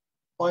the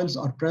piles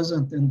are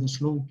present in the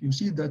slope, you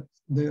see that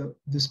the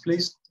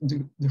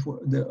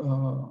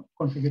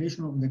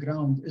configuration of the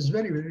ground is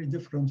very, very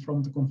different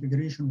from the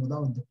configuration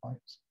without the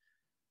piles.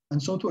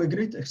 And so to a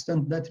great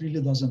extent, that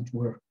really doesn't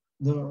work.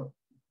 The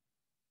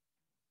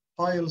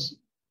piles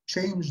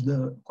change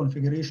the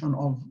configuration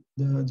of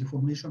the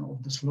deformation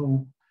of the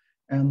slope,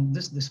 and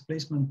this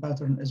displacement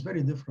pattern is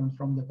very different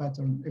from the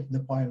pattern if the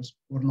piles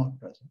were not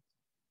present.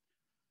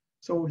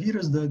 So here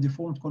is the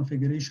deformed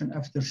configuration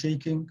after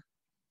shaking.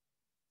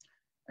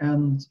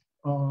 And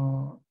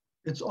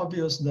it's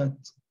obvious that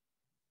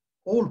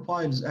all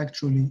piles,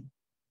 actually,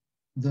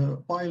 the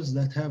piles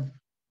that have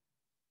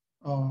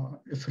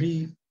a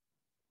free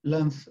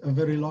length, a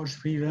very large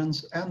free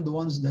length, and the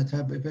ones that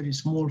have a very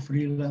small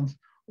free length,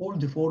 all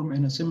deform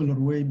in a similar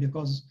way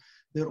because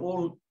they're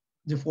all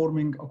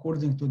deforming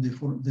according to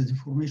the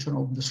deformation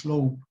of the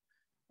slope.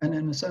 And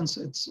in a sense,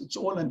 it's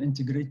all an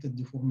integrated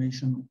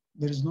deformation.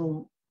 There is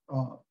no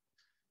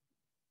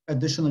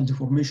additional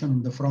deformation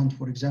in the front,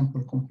 for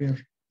example,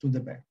 compared to the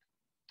back.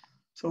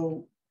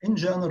 So in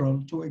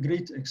general, to a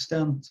great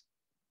extent,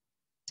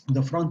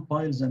 the front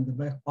piles and the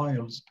back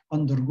piles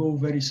undergo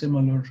very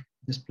similar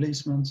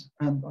displacements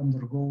and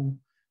undergo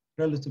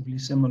relatively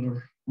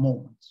similar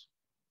moments,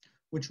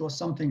 which was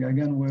something,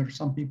 again, where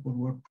some people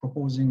were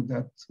proposing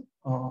that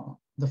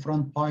the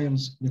front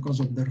piles, because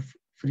of their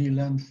free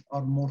length,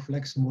 are more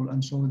flexible,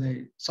 and so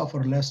they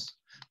suffer less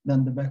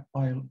than the back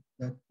pile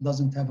that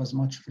doesn't have as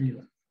much free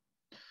length.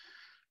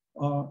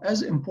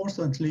 As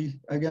importantly,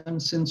 again,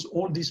 since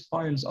all these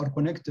piles are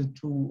connected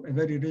to a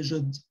very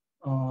rigid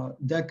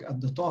deck at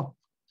the top,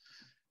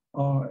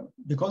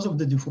 because of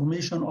the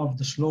deformation of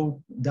the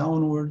slope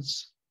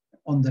downwards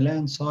on the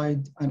land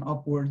side and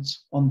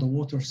upwards on the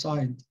water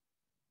side,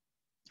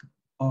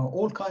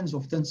 all kinds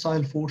of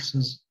tensile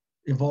forces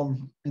evolve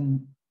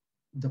in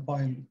the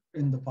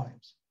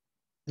piles.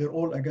 They're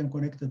all, again,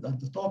 connected at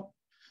the top.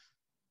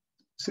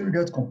 So you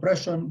get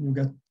compression, you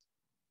get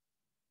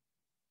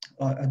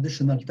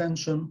additional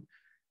tension,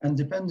 and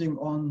depending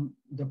on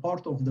the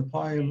part of the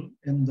pile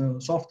in the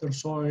softer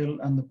soil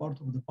and the part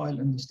of the pile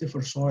in the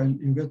stiffer soil,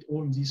 you get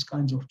all these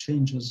kinds of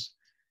changes.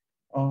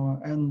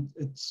 And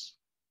it's,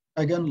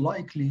 again,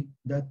 likely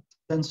that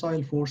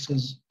tensile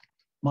forces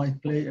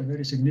might play a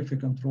very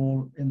significant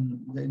role in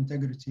the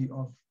integrity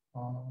of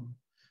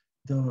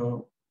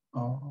the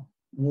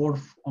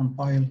wharf on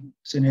pile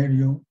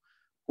scenario,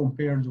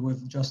 compared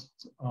with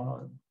just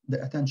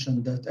the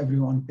attention that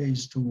everyone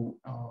pays to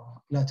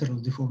lateral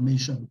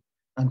deformation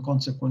and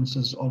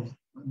consequences of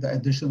the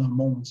additional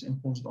moments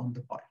imposed on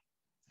the pile.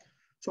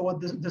 So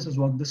what this is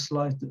what this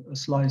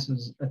slice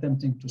is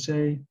attempting to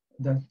say,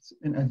 that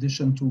in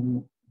addition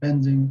to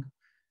bending,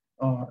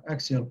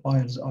 axial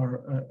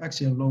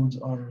loads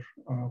are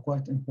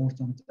quite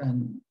important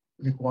and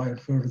require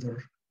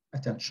further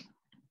attention.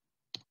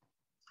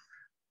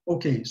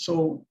 Okay,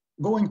 so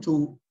going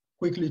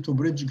quickly to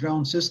bridge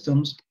ground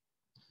systems.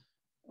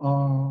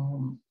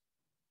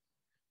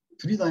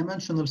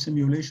 Three-dimensional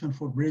simulation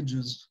for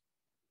bridges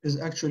is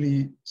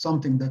actually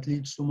something that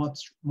leads to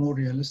much more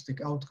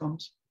realistic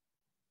outcomes.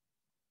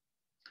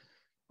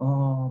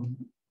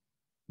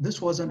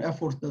 This was an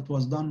effort that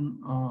was done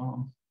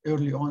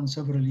early on,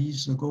 several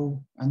years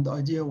ago, and the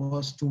idea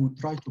was to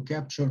try to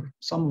capture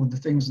some of the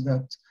things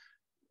that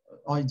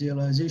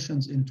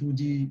idealizations in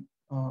 2D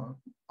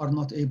are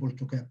not able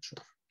to capture.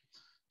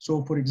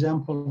 So for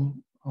example,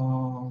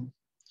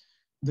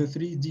 the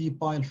 3D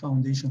pile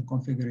foundation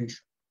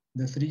configuration,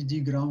 the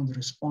 3D ground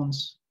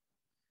response,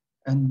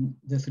 and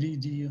the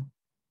 3D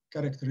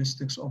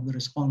characteristics of the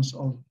response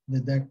of the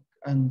deck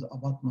and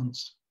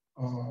abutments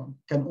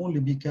can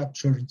only be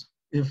captured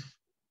if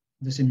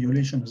the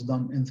simulation is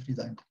done in 3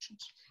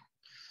 dimensions.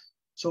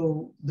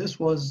 So this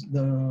was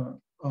the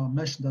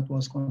mesh that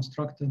was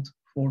constructed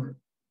for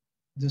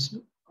this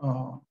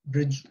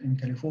bridge in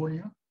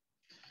California.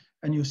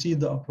 And you see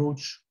the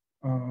approach,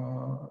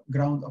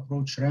 ground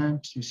approach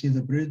ramps, you see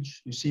the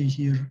bridge, you see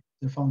here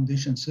the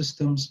foundation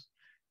systems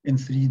in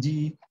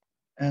 3D,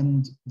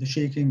 and the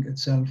shaking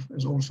itself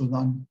is also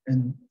done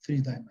in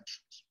 3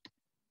 dimensions.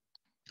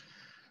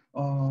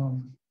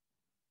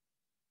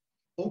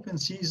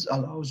 OpenSeas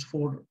allows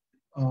for,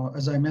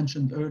 as I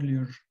mentioned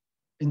earlier,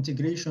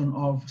 integration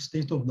of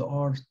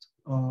state-of-the-art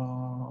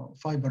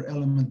fiber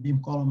element,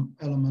 beam column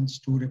elements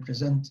to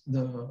represent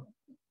the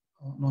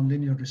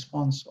nonlinear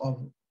response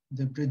of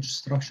the bridge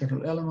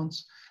structural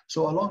elements.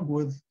 So along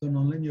with the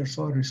nonlinear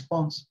soil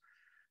response,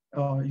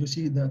 you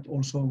see that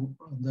also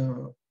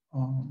the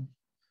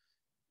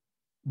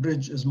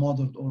bridge is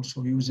modeled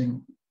also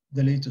using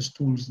the latest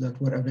tools that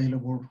were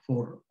available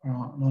for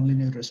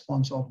nonlinear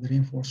response of the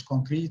reinforced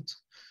concrete.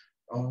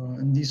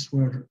 And these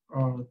were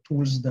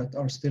tools that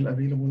are still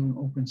available in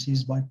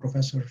OpenSeas by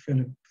Professor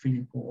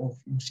Filippo of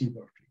UC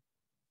Berkeley.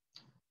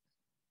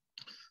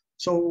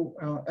 So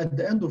at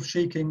the end of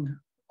shaking,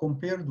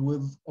 compared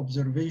with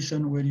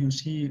observation where you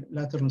see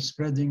lateral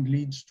spreading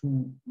leads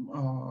to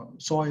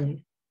soil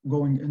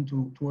going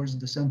towards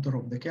the center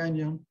of the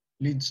canyon,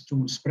 leads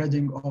to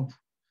spreading of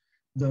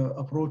the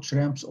approach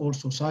ramps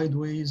also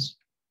sideways,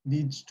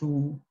 leads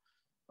to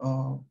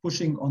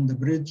pushing on the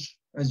bridge,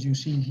 as you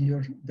see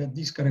here, that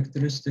these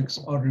characteristics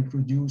are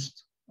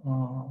reproduced,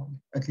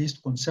 at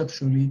least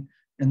conceptually,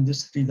 in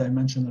this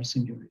 3-dimensional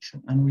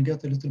simulation. And we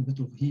get a little bit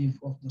of heave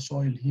of the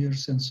soil here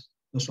since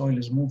the soil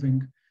is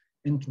moving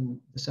into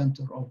the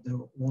center of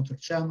the water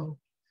channel,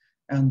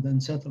 and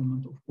then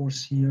settlement, of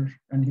course, here,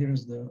 and here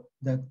is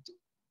that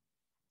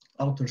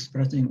outer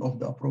spreading of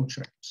the approach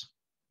ramps.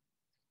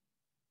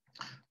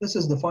 This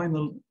is the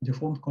final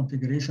deformed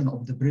configuration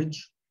of the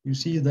bridge. You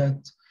see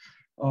that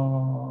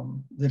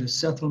there is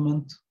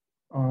settlement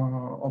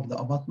of the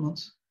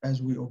abutments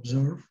as we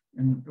observe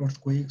in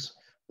earthquakes.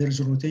 There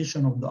is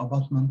rotation of the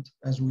abutment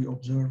as we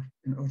observe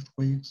in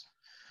earthquakes.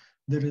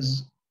 There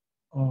is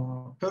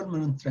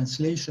permanent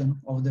translation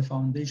of the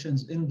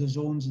foundations in the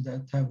zones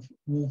that have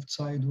moved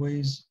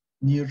sideways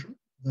near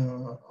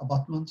the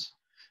abutments.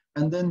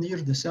 And then near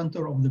the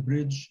center of the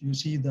bridge, you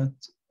see that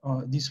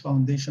these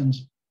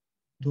foundations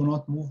do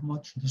not move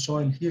much. The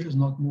soil here is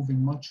not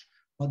moving much,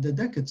 but the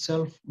deck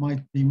itself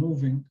might be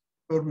moving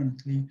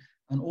permanently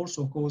and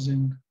also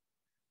causing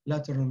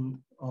lateral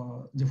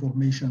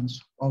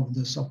deformations of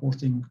the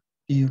supporting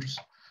piers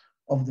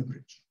of the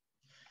bridge.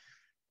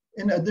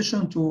 In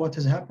addition to what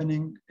is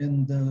happening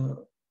in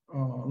the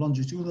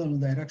longitudinal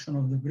direction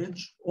of the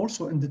bridge,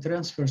 also in the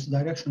transverse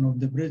direction of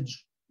the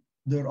bridge,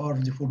 there are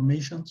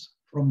deformations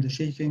from the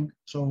shaking.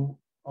 So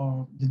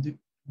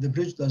the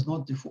bridge does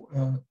not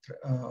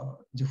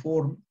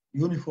deform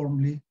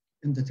uniformly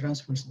in the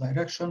transverse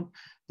direction.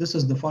 This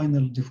is the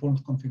final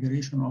deformed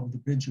configuration of the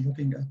bridge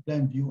looking at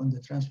plan view in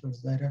the transverse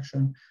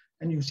direction.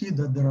 And you see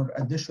that there are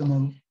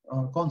additional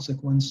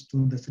consequences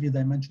to the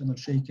 3-dimensional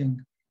shaking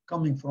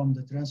coming from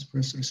the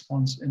transverse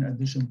response in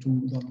addition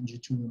to the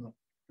longitudinal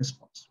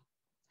response.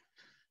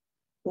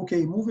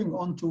 Okay, moving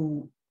on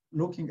to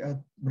looking at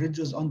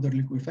bridges under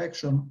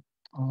liquefaction.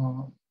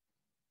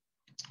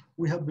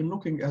 We have been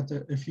looking at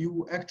a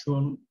few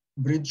actual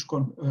bridge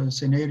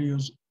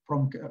scenarios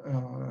from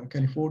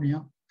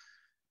California,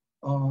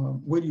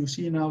 where you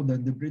see now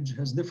that the bridge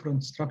has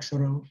different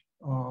structural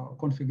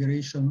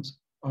configurations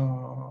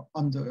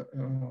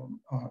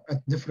at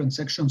different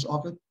sections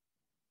of it,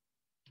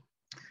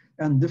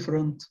 and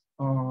different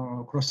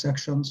cross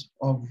sections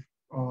of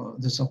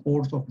the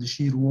support of the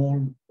shear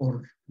wall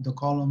or the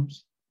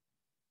columns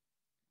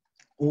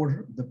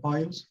or the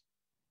piles.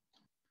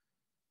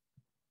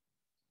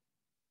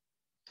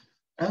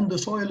 And the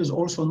soil is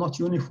also not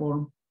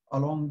uniform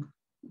along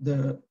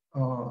the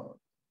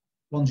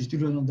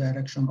longitudinal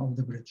direction of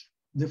the bridge.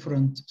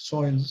 Different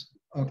soils,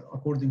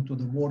 according to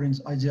the borings,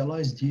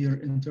 idealized here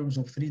in terms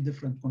of 3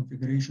 different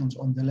configurations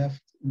on the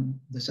left, in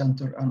the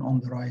center, and on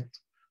the right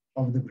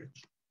of the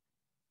bridge.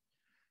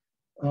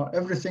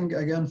 Everything,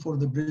 again, for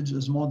the bridge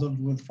is modeled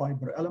with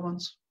fiber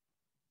elements.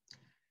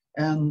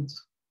 And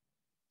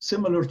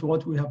similar to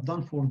what we have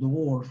done for the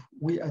wharf,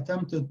 we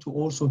attempted to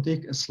also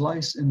take a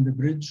slice in the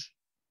bridge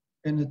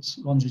in its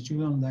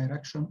longitudinal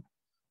direction.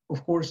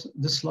 Of course,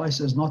 this slice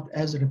is not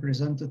as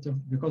representative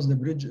because the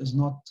bridge is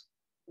not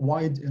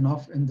wide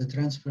enough in the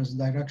transverse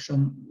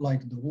direction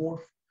like the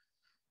wharf,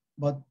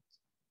 but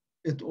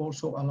it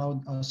also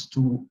allowed us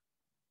to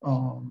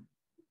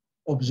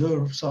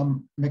observe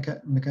some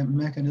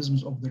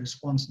mechanisms of the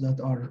response that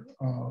are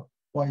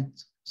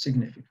quite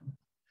significant.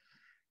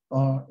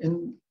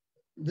 In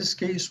this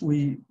case,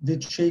 we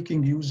did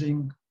shaking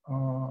using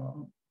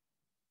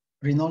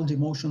Rinaldi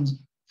motions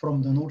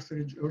from the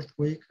Northridge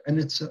earthquake, and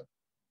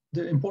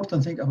the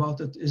important thing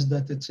about it is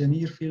that it's a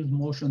near field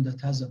motion that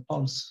has a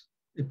pulse,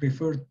 a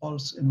preferred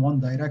pulse in one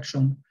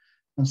direction.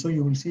 And so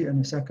you will see in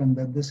a second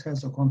that this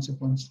has a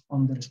consequence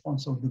on the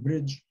response of the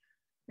bridge,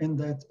 in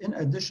that in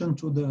addition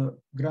to the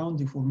ground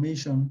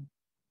deformation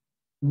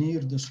near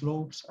the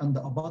slopes and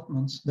the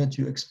abutments that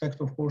you expect,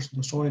 of course,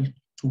 the soil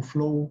to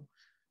flow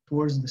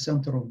towards the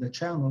center of the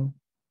channel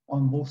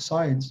on both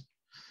sides,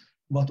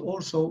 but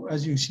also,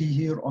 as you see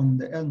here on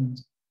the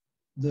end,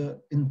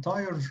 the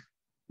entire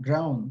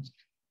ground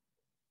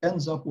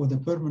ends up with a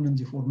permanent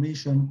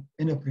deformation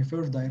in a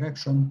preferred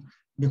direction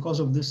because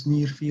of this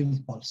near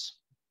field pulse.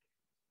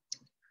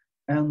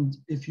 And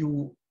if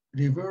you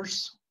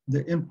reverse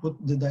the input,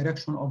 the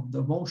direction of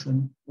the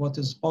motion, what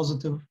is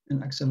positive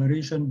in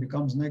acceleration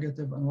becomes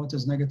negative, and what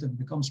is negative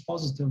becomes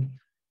positive,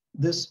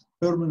 this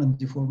permanent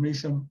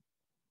deformation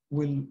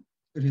will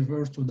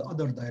revert to the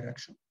other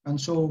direction. And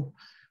so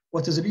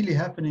what is really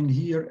happening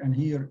here and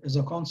here is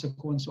a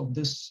consequence of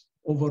this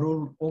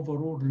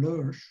overall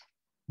lurch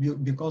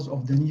because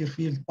of the near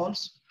field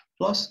pulse,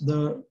 plus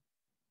the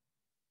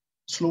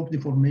slope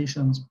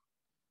deformations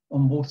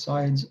on both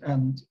sides,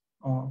 and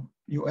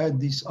you add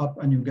these up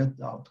and you get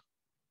the outcome.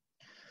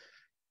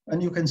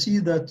 And you can see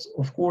that,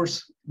 of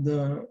course,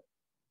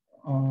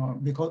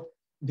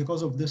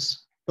 because of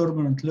this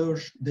permanent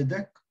lurch, the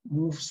deck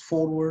moves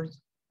forward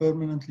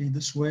permanently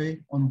this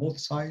way on both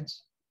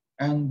sides,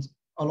 and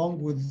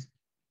along with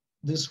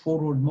this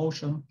forward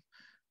motion,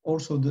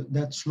 also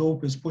that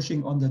slope is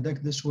pushing on the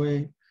deck this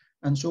way.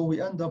 And so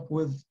we end up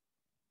with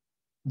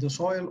the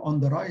soil on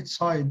the right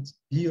side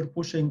here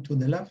pushing to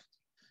the left.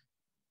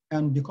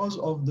 And because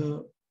of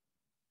the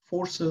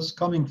forces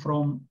coming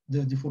from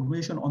the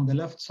deformation on the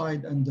left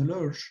side and the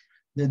lurch,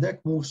 the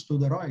deck moves to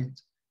the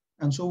right.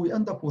 And so we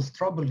end up with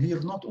trouble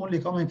here, not only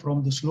coming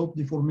from the slope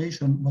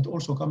deformation, but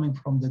also coming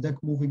from the deck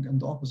moving in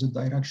the opposite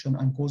direction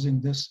and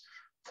causing this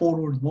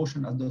forward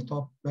motion at the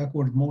top,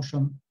 backward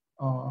motion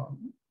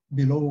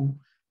below,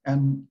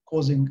 and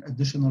causing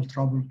additional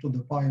trouble to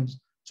the piles.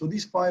 So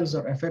these piles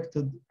are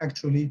affected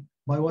actually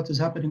by what is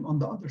happening on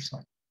the other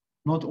side,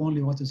 not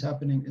only what is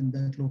happening in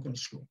that local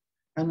slope.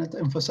 And it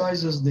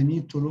emphasizes the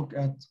need to look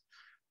at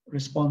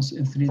response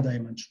in 3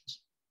 dimensions.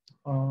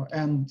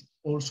 And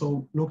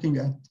also looking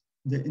at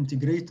the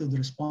integrated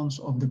response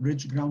of the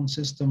bridge ground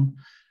system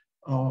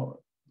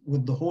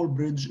with the whole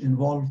bridge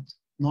involved,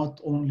 not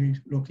only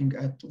looking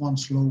at one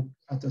slope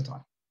at a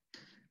time.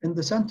 In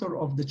the center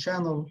of the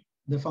channel,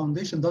 the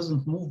foundation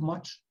doesn't move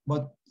much,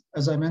 but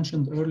as I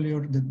mentioned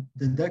earlier,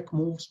 the deck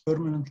moves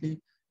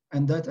permanently,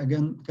 and that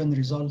again can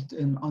result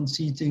in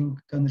unseating,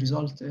 can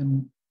result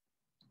in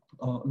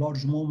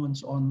large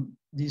moments on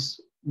these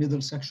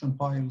middle section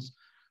piles,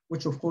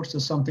 which of course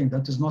is something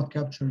that is not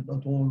captured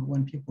at all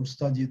when people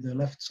study the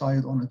left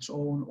side on its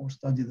own or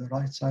study the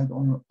right side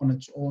on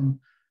its own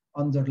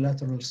under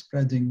lateral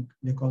spreading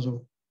because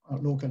of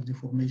local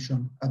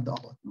deformation at the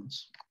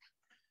abutments.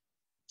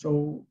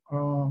 So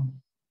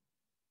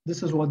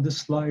this is what this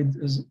slide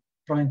is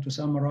trying to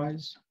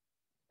summarize.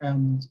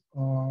 And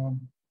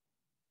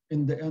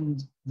in the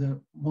end, the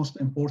most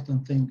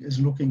important thing is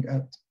looking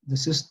at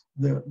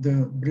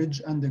the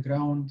bridge and the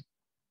ground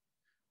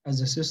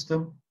as a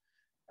system,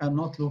 and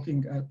not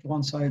looking at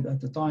one side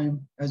at a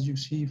time. As you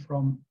see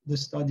from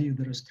this study,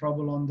 there is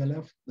trouble on the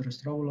left, there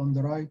is trouble on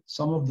the right.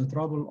 Some of the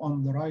trouble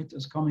on the right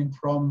is coming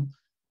from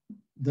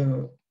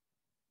the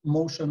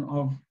motion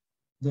of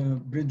the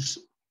bridge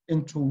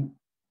into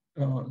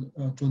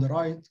to the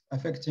right,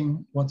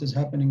 affecting what is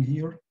happening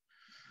here.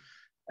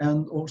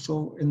 And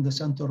also in the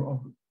center of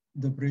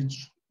the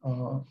bridge,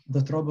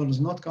 the trouble is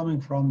not coming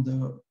from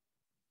the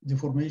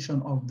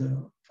deformation of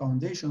the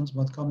foundations,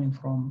 but coming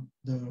from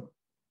the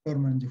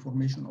permanent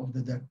deformation of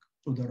the deck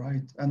to the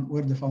right, and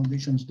where the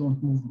foundations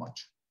don't move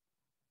much.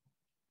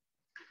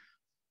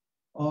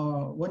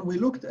 When we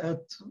looked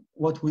at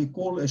what we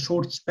call a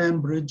short span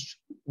bridge,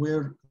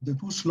 where the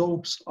 2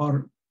 slopes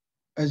are,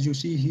 as you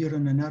see here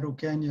in a narrow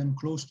canyon,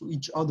 close to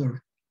each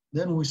other,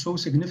 then we saw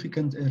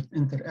significant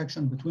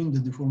interaction between the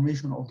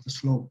deformation of the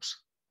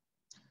slopes.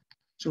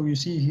 So you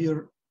see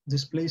here,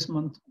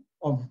 displacement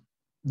of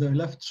the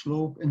left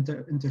slope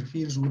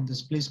interferes with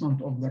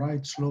displacement of the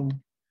right slope,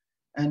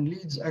 and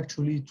leads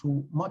actually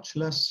to much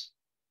less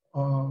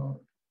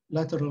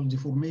lateral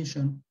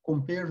deformation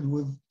compared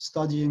with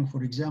studying,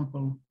 for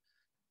example,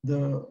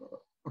 the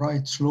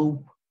right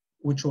slope,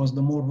 which was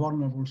the more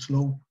vulnerable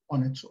slope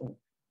on its own.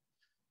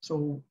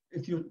 So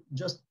if you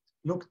just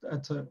looked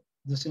at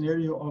the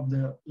scenario of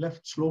the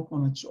left slope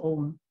on its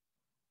own,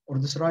 or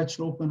this right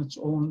slope on its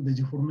own, the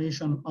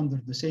deformation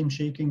under the same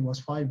shaking was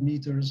 5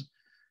 meters,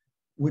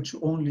 which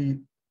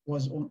only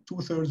was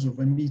 2/3 of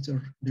a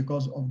meter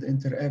because of the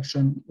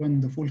interaction when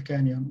the full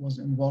canyon was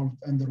involved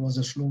and there was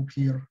a slope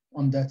here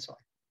on that side.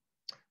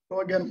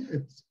 So again,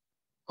 it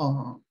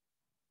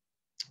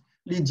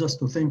leads us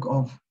to think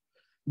of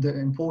the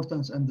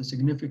importance and the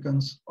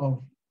significance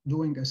of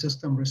doing a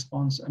system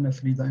response and a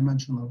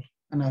three-dimensional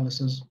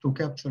analysis to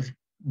capture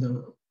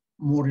the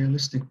more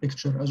realistic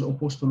picture as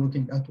opposed to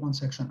looking at one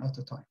section at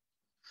a time.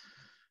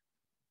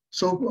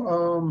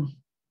 So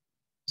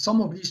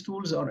some of these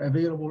tools are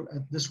available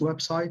at this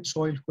website,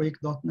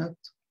 soilquake.net.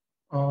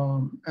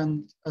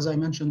 And as I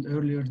mentioned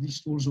earlier,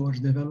 these tools were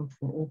developed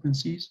for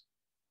OpenSeas.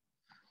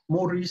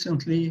 More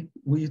recently,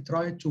 we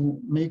tried to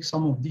make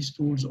some of these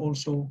tools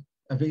also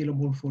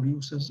available for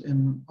uses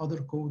in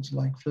other codes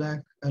like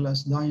FLAC,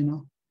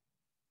 LS-DYNA,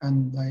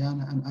 and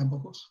Diana and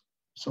Abacus.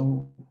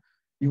 So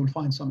you will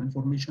find some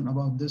information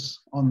about this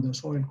on the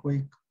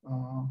SoilQuake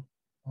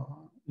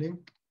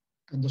link,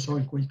 and the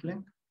SoilQuake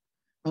link.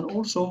 And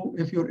also,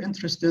 if you're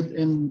interested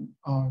in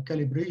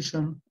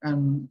calibration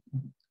and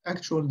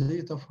actual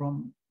data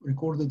from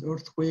recorded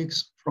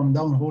earthquakes from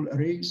downhole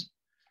arrays,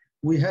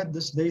 we had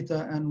this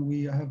data and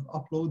we have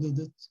uploaded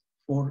it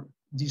for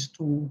these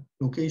two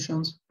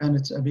locations, and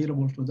it's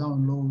available to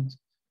download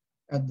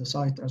at the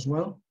site as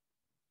well.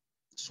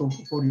 So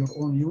for your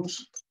own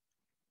use.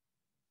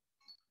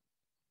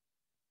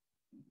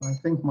 I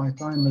think my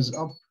time is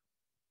up.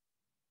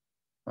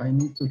 I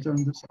need to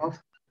turn this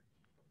off.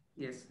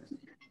 Yes.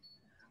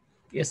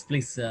 Yes,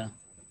 please.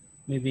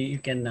 Maybe you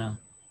can,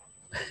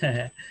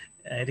 I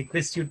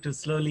request you to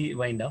slowly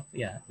wind up.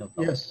 Yeah, no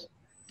problem. Yes,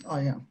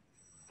 I am.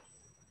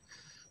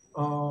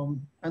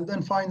 And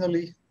then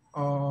finally,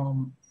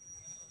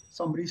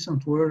 some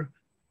recent work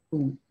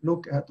to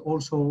look at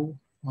also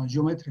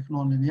geometric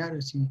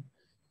nonlinearity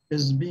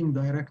is being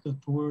directed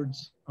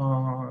towards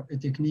a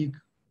technique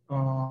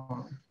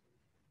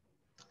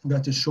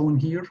that is shown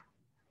here.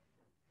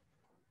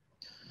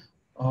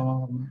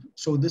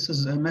 So this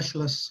is a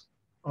meshless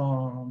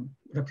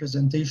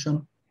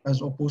representation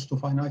as opposed to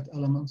finite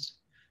elements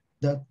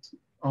that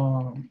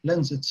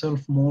lends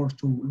itself more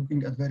to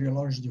looking at very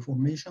large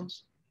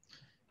deformations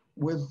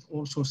with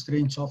also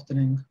strain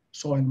softening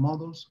soil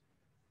models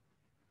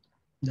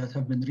that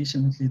have been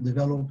recently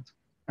developed.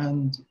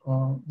 And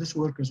this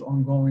work is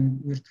ongoing.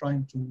 We're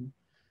trying to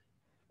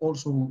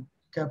also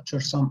capture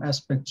some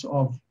aspects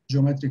of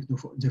geometric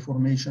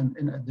deformation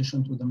in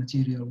addition to the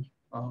material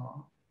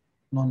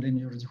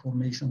nonlinear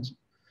deformations.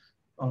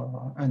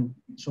 And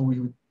so we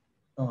would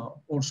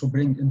also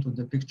bring into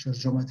the picture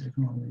geometric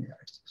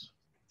nonlinearities.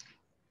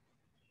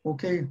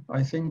 Okay,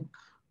 I think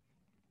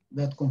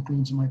that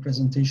concludes my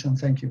presentation.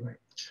 Thank you very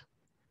much.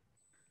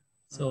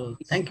 So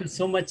thank you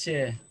so much,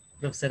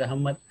 Professor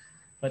Ahmed,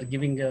 for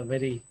giving a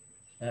very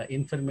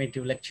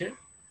informative lecture.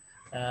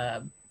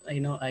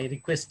 I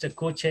request a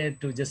co-chair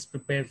to just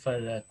prepare for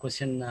a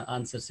question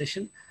answer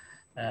session.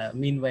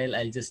 Meanwhile,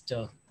 I'll just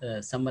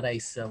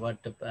summarize what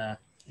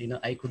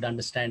I could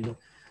understand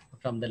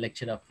from the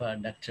lecture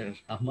of Dr.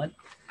 Ahmed.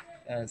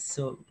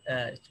 So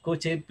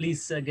co-chair,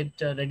 please get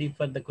ready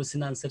for the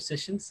question answer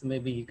sessions.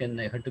 Maybe you can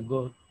have to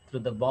go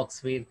through the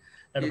box where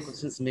a lot of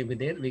questions may be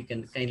there. We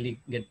can kindly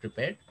get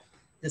prepared.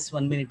 Just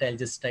 1 minute, I'll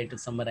just try to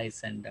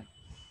summarize and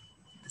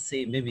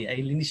say maybe I'll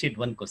initiate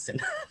one question.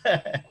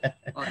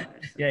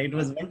 Yeah, it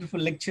was a wonderful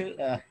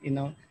lecture.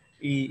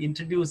 He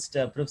introduced,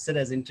 professor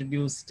has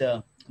introduced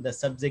the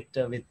subject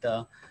with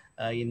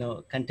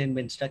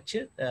containment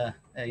structure,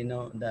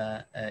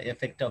 the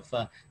effect of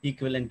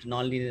equivalent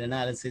nonlinear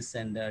analysis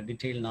and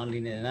detailed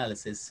nonlinear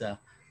analysis,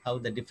 how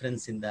the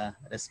difference in the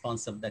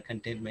response of the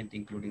containment,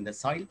 including the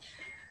soil,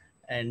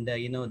 and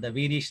the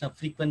variation of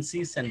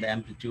frequencies and the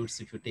amplitudes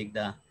if you take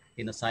the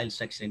soil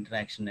structure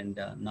interaction and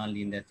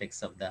nonlinear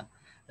effects of the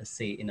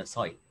say in a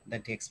soil.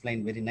 That he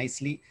explained very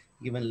nicely,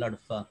 given a lot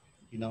of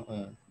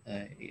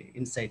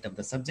insight of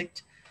the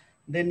subject.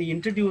 Then he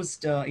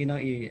introduced,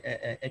 he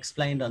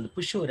explained on the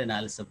pushover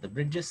analysis of the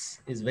bridges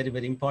is very,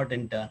 very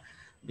important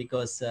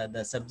because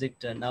the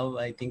subject now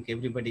I think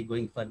everybody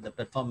going for the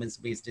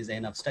performance-based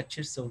design of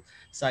structures. So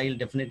soil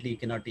definitely you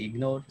cannot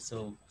ignore.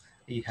 So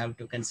you have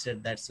to consider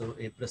that. So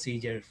a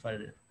procedure for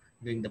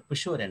doing the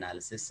pushover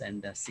analysis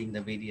and seeing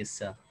the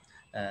various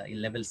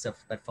levels of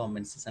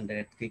performances under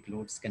earthquake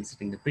loads,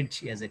 considering the bridge,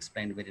 he has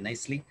explained very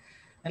nicely.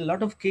 And a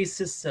lot of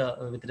cases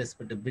with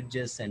respect to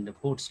bridges and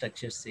port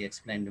structures, he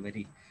explained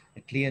very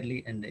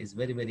clearly, and is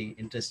very, very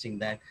interesting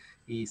that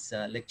his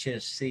lecture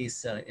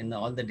says in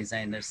all the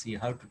designers, you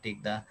have to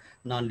take the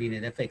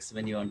nonlinear effects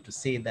when you want to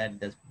say that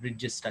the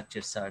bridges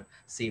structures are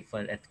safe for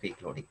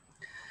earthquake loading.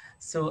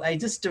 So I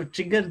just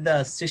trigger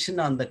the session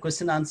on the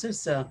question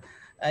answers.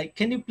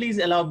 Can you please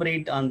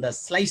elaborate on the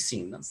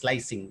slicing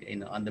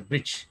on the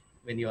bridge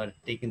when you are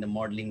taking the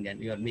modeling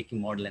and you are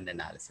making model and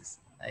analysis?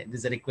 This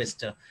is a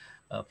request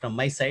from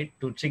my side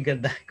to trigger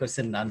the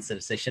question and answer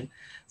session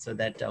so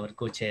that our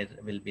co-chair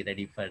will be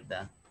ready for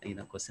the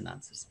question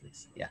answers,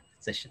 please. Yeah,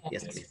 session.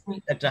 Yes, please.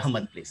 Dr.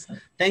 Ahmed, please.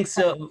 Thanks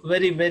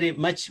very, very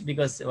much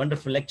because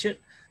wonderful lecture.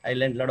 I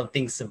learned a lot of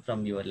things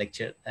from your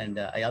lecture, and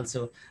I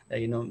also,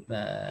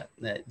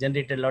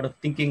 generated a lot of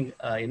thinking,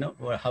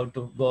 how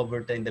to go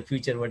about in the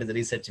future, what is the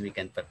research we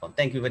can perform.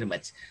 Thank you very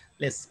much.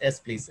 Yes,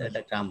 please,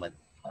 Dr. Ahmed.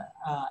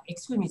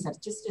 excuse me, sir,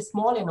 just a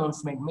small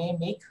announcement may I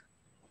make?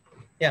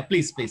 Yeah,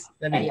 please,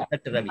 Ravi, Yeah.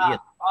 Dr. Ravi,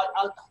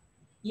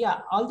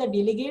 yes. All the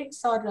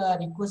delegates are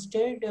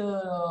requested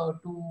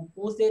to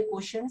post their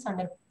questions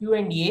under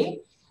Q&A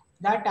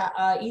that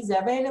is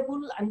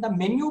available on the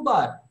menu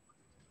bar.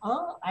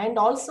 And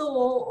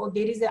also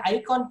there is an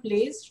icon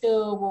placed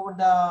over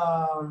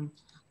the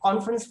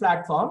conference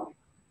platform.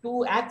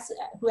 To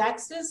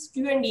access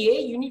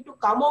Q&A, you need to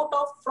come out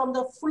of from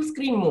the full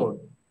screen mode.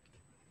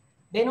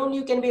 Then only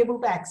you can be able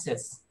to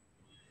access.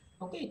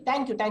 Okay,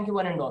 thank you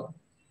one and all.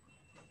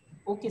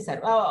 Okay, sir.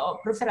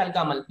 Professor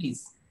Al-Gamal,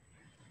 please.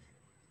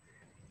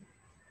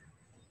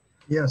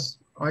 Yes,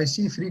 I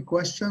see 3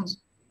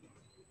 questions.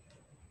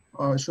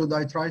 Should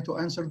I try to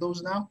answer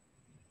those now?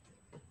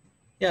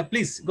 Yeah,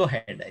 please go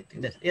ahead. I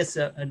think that, yes,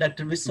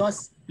 Dr.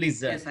 Viswas,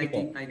 please. Yes, I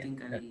think I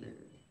will.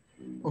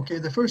 Okay,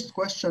 the first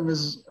question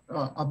is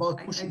about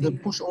the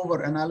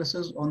pushover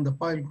analysis on the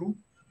pile group.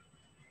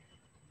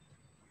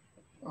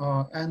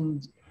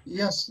 And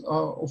yes,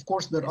 of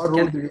course, there are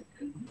road.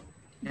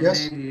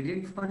 Yes. Can I read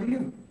it for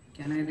you?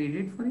 Can I read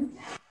it for you?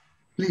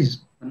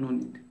 Please. No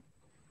need.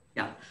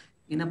 Yeah.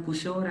 In a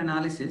pushover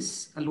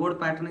analysis, a load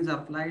pattern is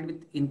applied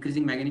with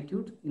increasing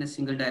magnitude in a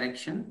single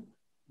direction.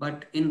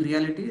 But in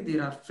reality,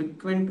 there are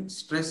frequent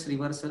stress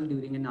reversal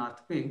during an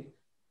earthquake.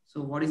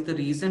 So what is the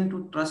reason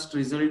to trust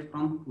result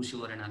from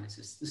pushover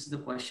analysis? This is the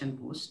question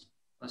posed,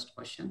 first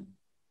question.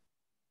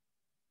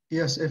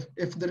 Yes,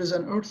 if there is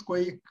an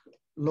earthquake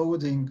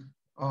loading,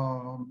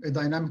 a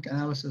dynamic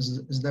analysis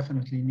is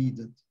definitely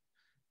needed.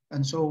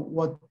 And so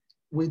what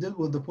we did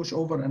with the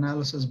pushover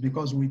analysis,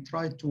 because we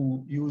tried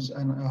to use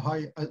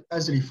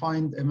as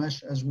refined a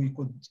mesh as we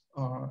could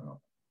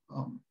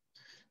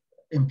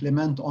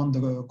implement on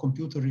the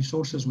computer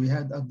resources we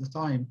had at the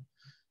time,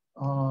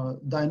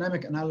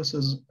 dynamic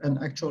analysis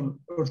and actual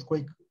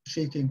earthquake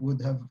shaking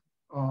would have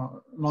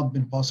not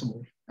been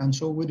possible. And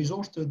so we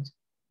resorted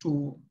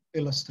to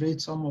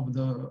illustrate some of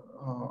the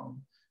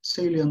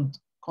salient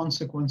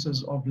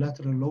consequences of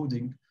lateral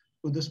loading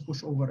to this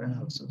pushover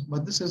analysis.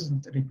 But this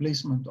isn't a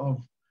replacement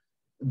of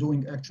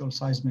doing actual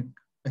seismic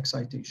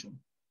excitation.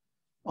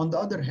 On the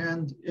other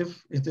hand,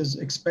 if it is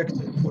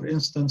expected, for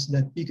instance,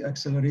 that peak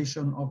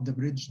acceleration of the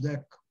bridge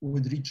deck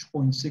would reach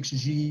 0.6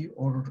 G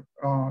or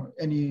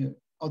any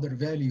other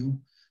value,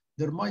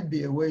 there might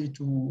be a way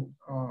to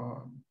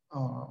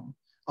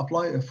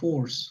apply a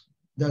force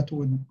that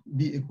would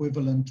be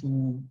equivalent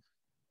to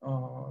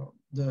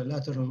the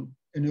lateral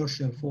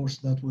inertial force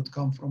that would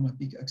come from a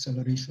peak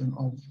acceleration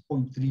of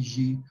 0.3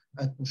 G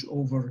at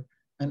pushover,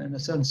 and in a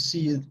sense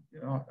see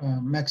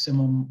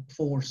maximum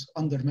force,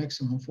 under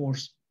maximum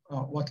force,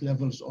 what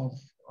levels of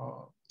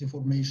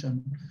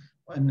deformation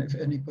and if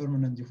any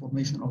permanent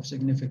deformation of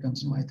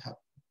significance might happen.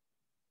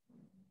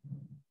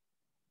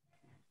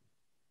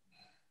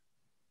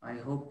 I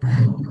hope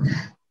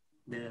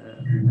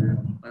the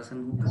person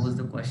who posed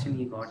the question,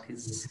 he got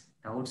his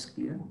doubts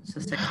clear. So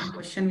second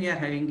question we are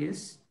having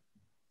is,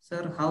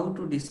 sir, how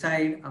to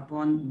decide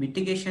upon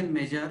mitigation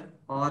measure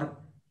or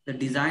the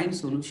design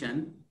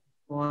solution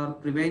for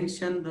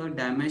prevention the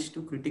damage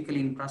to critical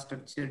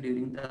infrastructure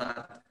during the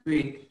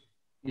earthquake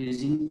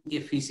using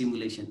FE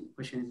simulation?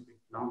 Question is a bit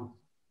long.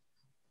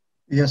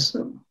 Yes,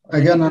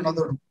 again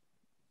another,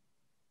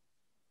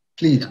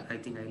 please. Yeah, I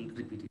think I will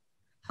repeat it.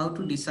 How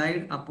to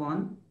decide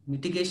upon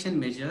mitigation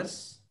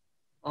measures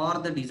or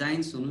the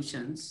design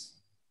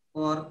solutions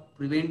for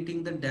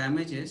preventing the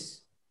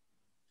damages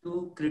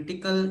to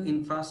critical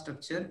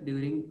infrastructure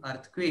during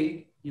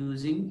earthquake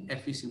using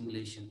FE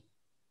simulation?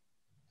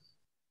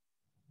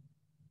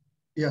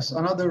 Yes,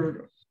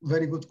 another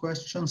very good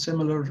question,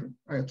 similar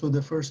to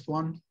the first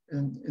one,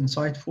 and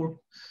insightful.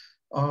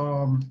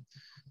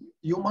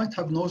 You might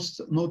have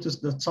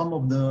noticed that some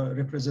of the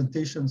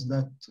representations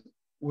that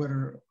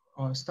were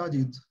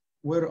studied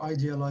were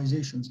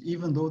idealizations.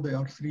 Even though they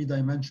are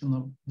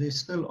 3-dimensional, they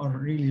still are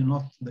really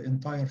not the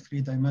entire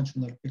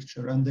 3-dimensional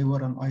picture, and they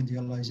were an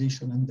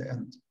idealization in the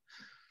end.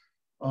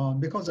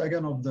 Because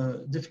again of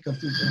the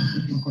difficulties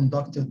in being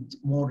conducted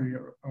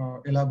more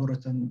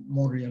elaborate and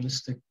more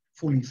realistic,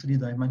 fully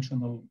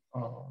 3-dimensional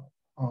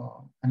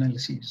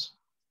analyses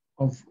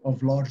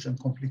of large and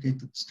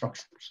complicated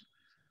structures.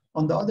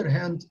 On the other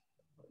hand,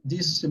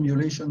 these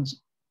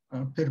simulations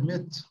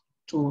permit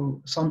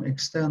to some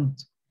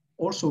extent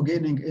also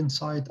gaining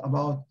insight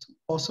about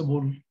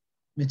possible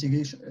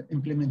mitigation,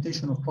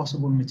 implementation of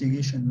possible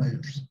mitigation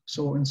measures.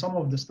 So in some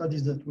of the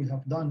studies that we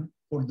have done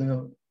for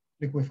the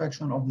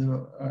liquefaction of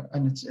the,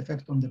 and its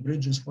effect on the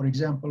bridges, for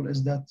example,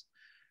 is that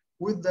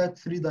with that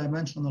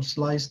 3-dimensional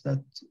slice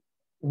that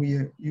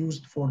we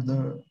used for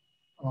the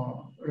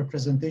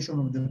representation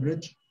of the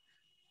bridge,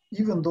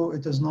 even though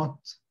it is not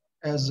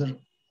as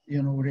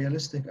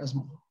realistic as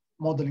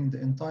modeling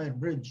the entire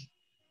bridge,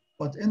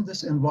 but in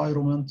this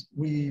environment,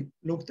 we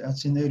looked at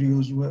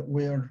scenarios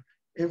where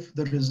if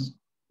there is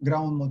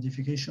ground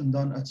modification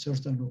done at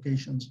certain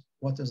locations,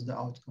 what is the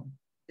outcome?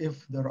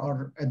 If there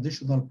are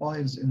additional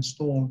piles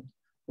installed,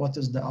 what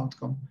is the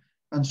outcome?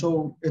 And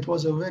so it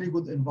was a very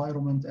good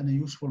environment and a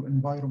useful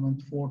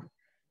environment for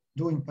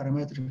doing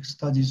parametric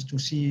studies to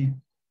see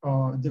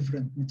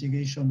different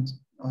mitigation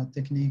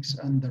techniques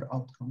and their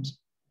outcomes.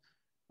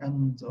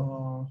 And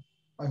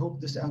I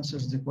hope this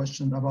answers the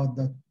question about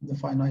that the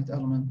finite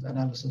element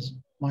analysis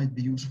might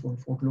be useful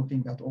for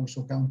looking at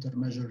also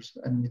countermeasures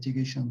and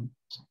mitigation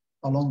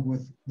along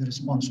with the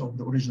response of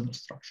the original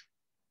structure.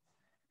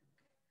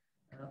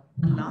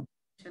 One last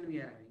question we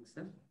are having,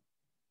 sir,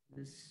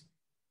 is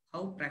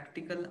how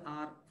practical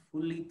are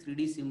fully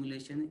 3D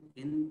simulation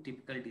in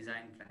typical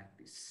design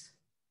practice?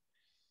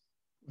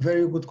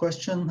 Very good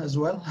question as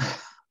well.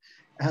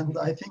 And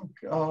I think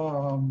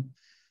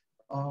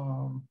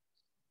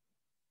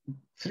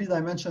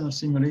three-dimensional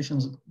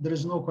simulations, there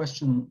is no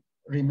question,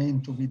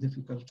 remain to be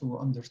difficult to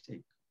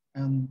undertake.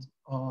 And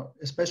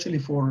especially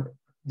for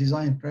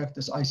design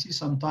practice, I see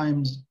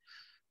sometimes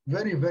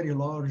very, very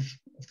large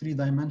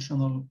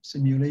three-dimensional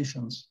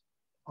simulations.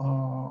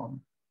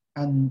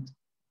 And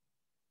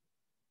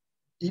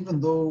even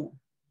though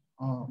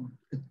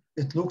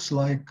it looks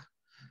like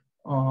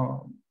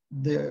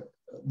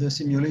the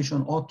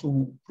simulation ought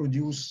to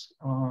produce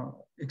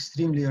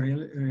extremely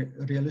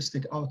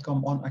realistic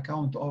outcome on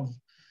account of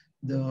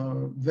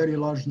the very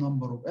large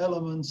number of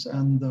elements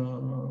and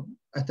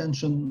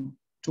attention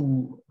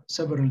to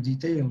several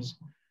details.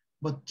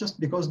 But just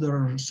because there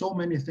are so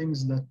many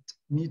things that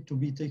need to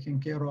be taken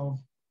care of,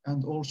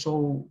 and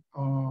also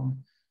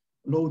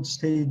load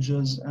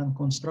stages and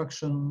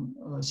construction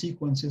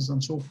sequences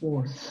and so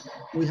forth,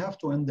 we have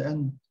to, in the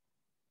end,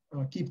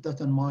 keep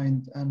that in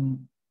mind and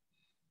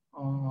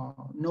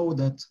know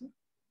that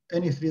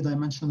any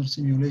three-dimensional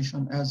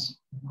simulation, as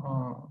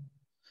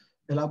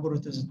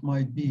elaborate as it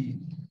might be,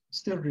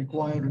 still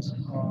requires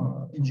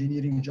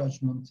engineering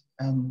judgment.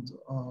 And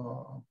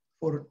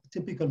for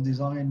typical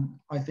design,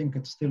 I think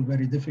it's still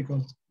very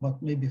difficult,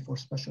 but maybe for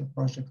special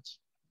projects,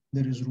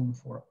 there is room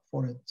for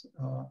it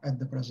at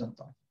the present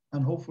time.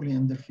 And hopefully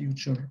in the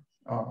future,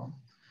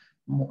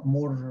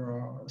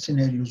 more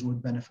scenarios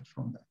would benefit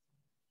from that.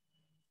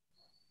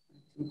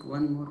 I think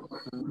one more.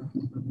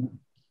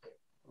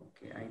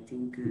 Okay, I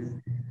think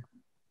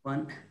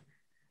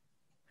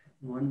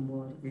one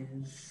more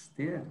is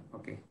there.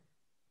 Okay.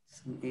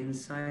 Some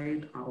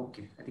insight.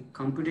 Okay, I think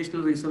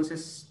computational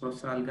resources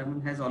Professor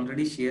Al-Gamal has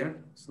already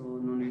shared, so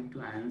no need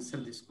to answer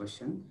this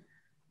question.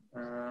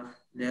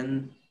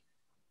 Then,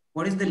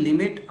 what is the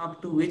limit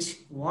up to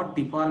which what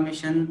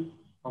deformation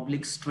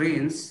public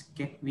strains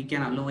we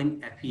can allow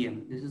in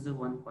FEM? This is the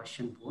one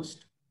question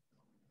posed.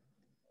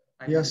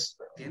 Yes.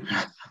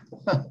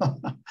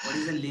 What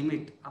is the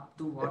limit up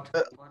to what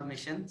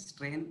deformation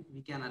strain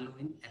we can allow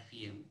in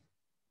FEM?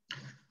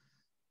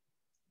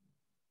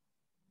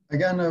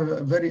 Again,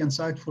 a very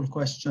insightful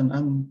question,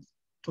 and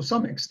to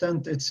some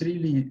extent, it's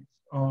really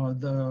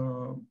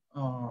the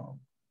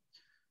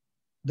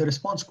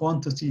response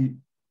quantity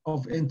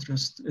of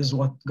interest is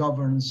what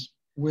governs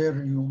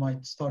where you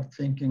might start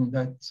thinking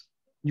that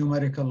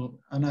numerical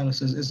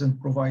analysis isn't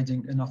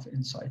providing enough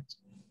insight.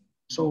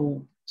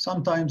 So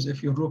sometimes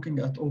if you're looking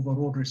at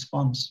overall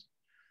response,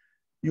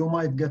 you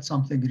might get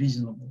something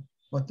reasonable.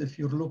 But if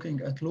you're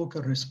looking at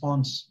local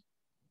response,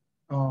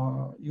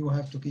 you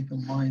have to keep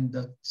in mind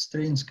that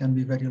strains can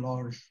be very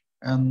large.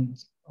 And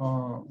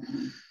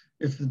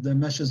if the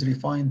mesh is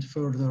refined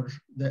further,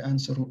 the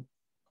answer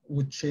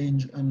would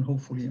change and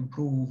hopefully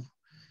improve.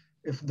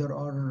 If there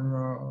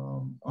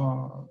are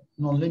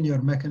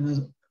nonlinear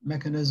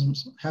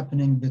mechanisms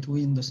happening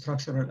between the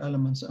structural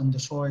elements and the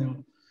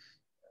soil,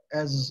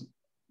 as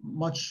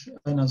much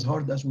and as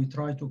hard as we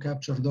try to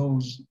capture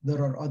those,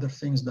 there are other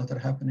things that are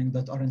happening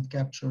that aren't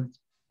captured.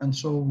 And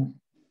so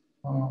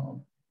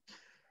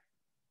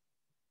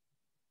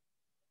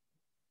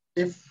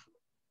if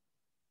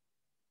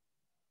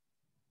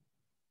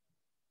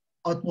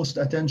utmost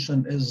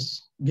attention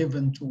is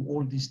given to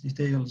all these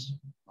details,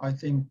 I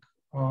think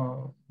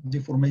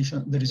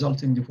the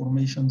resulting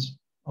deformations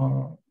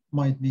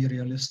might be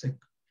realistic.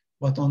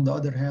 But on the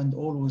other hand,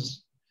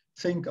 always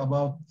think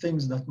about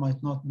things that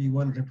might not be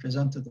well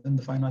represented in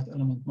the finite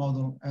element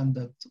model, and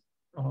that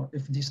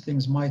if these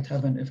things might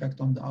have an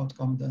effect on the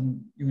outcome,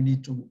 then you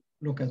need to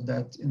look at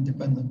that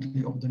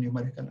independently of the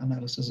numerical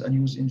analysis and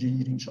use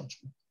engineering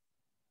judgment.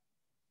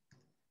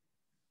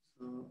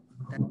 So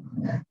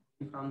that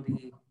from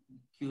the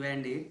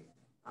Q&A,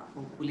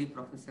 hopefully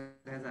Professor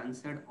has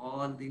answered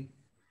all the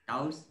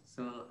doubts.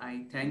 So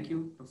I thank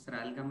you, Professor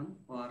Al-Gamal,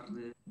 for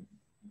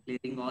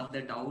clearing all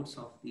the doubts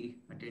of the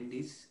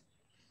attendees.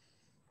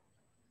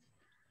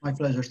 My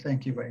pleasure.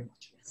 Thank you very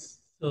much.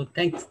 So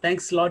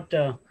thanks a lot,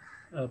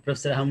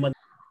 Professor Ahmed.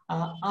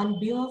 On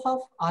behalf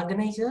of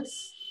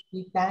organizers,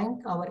 we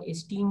thank our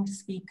esteemed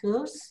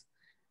speakers,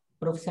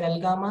 Professor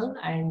Al-Gamal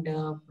and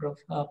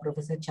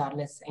Professor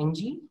Charles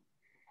Ng.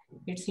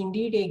 It's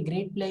indeed a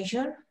great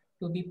pleasure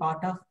to be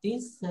part of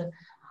this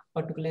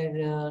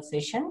particular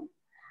session.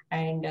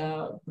 And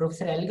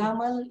Professor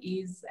Al-Gamal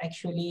is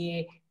actually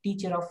a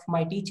teacher of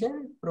my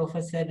teacher,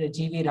 Professor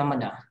G.V.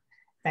 Ramana.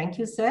 Thank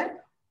you, sir.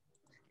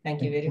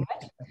 Thank you very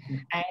much.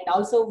 And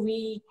also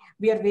we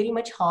are very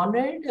much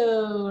honored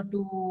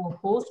to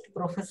host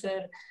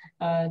Professor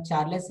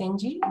Charles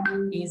NG.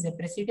 He is a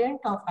president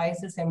of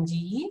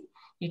ISSMGE.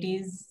 It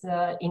is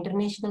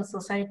International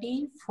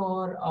Society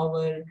for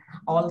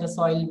all the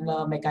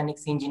soil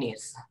mechanics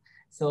engineers.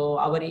 So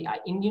our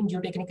Indian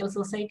Geotechnical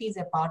Society is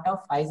a part of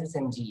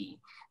ISSMGE.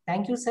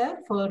 Thank you, sir,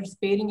 for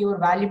sparing your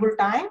valuable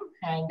time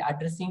and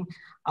addressing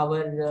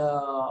our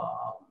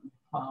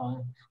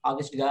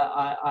august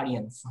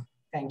audience.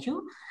 Thank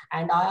you.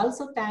 And I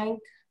also thank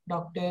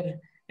Dr.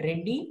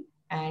 Reddy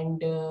and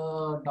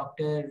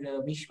Dr.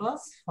 Vishwas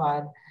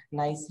for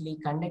nicely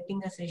conducting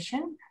the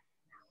session.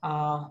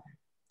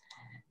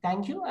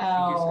 Thank you,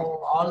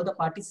 all the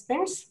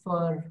participants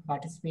for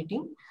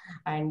participating.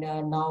 And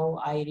now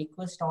I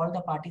request all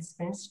the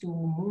participants to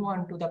move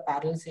on to the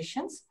parallel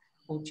sessions,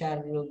 which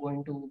are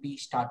going to be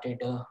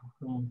started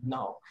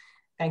now.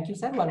 Thank you,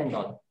 sir, one and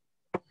all.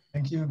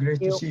 Thank you. Great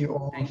to see you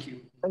all. Thank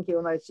you. Thank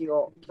you. Nice to see you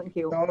all. Thank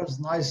you. That was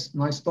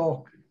nice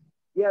talk.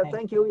 Yeah,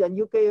 thank you. And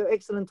you gave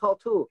excellent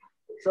talk too.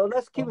 So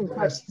let's keep in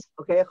touch.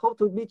 Okay, hope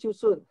to meet you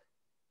soon.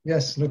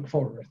 Yes, look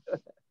forward.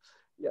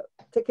 Yeah,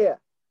 take care.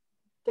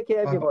 Take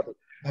care, everybody.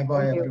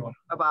 Bye-bye, everyone.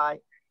 Bye-bye.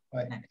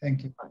 Bye.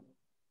 Thank you. Bye.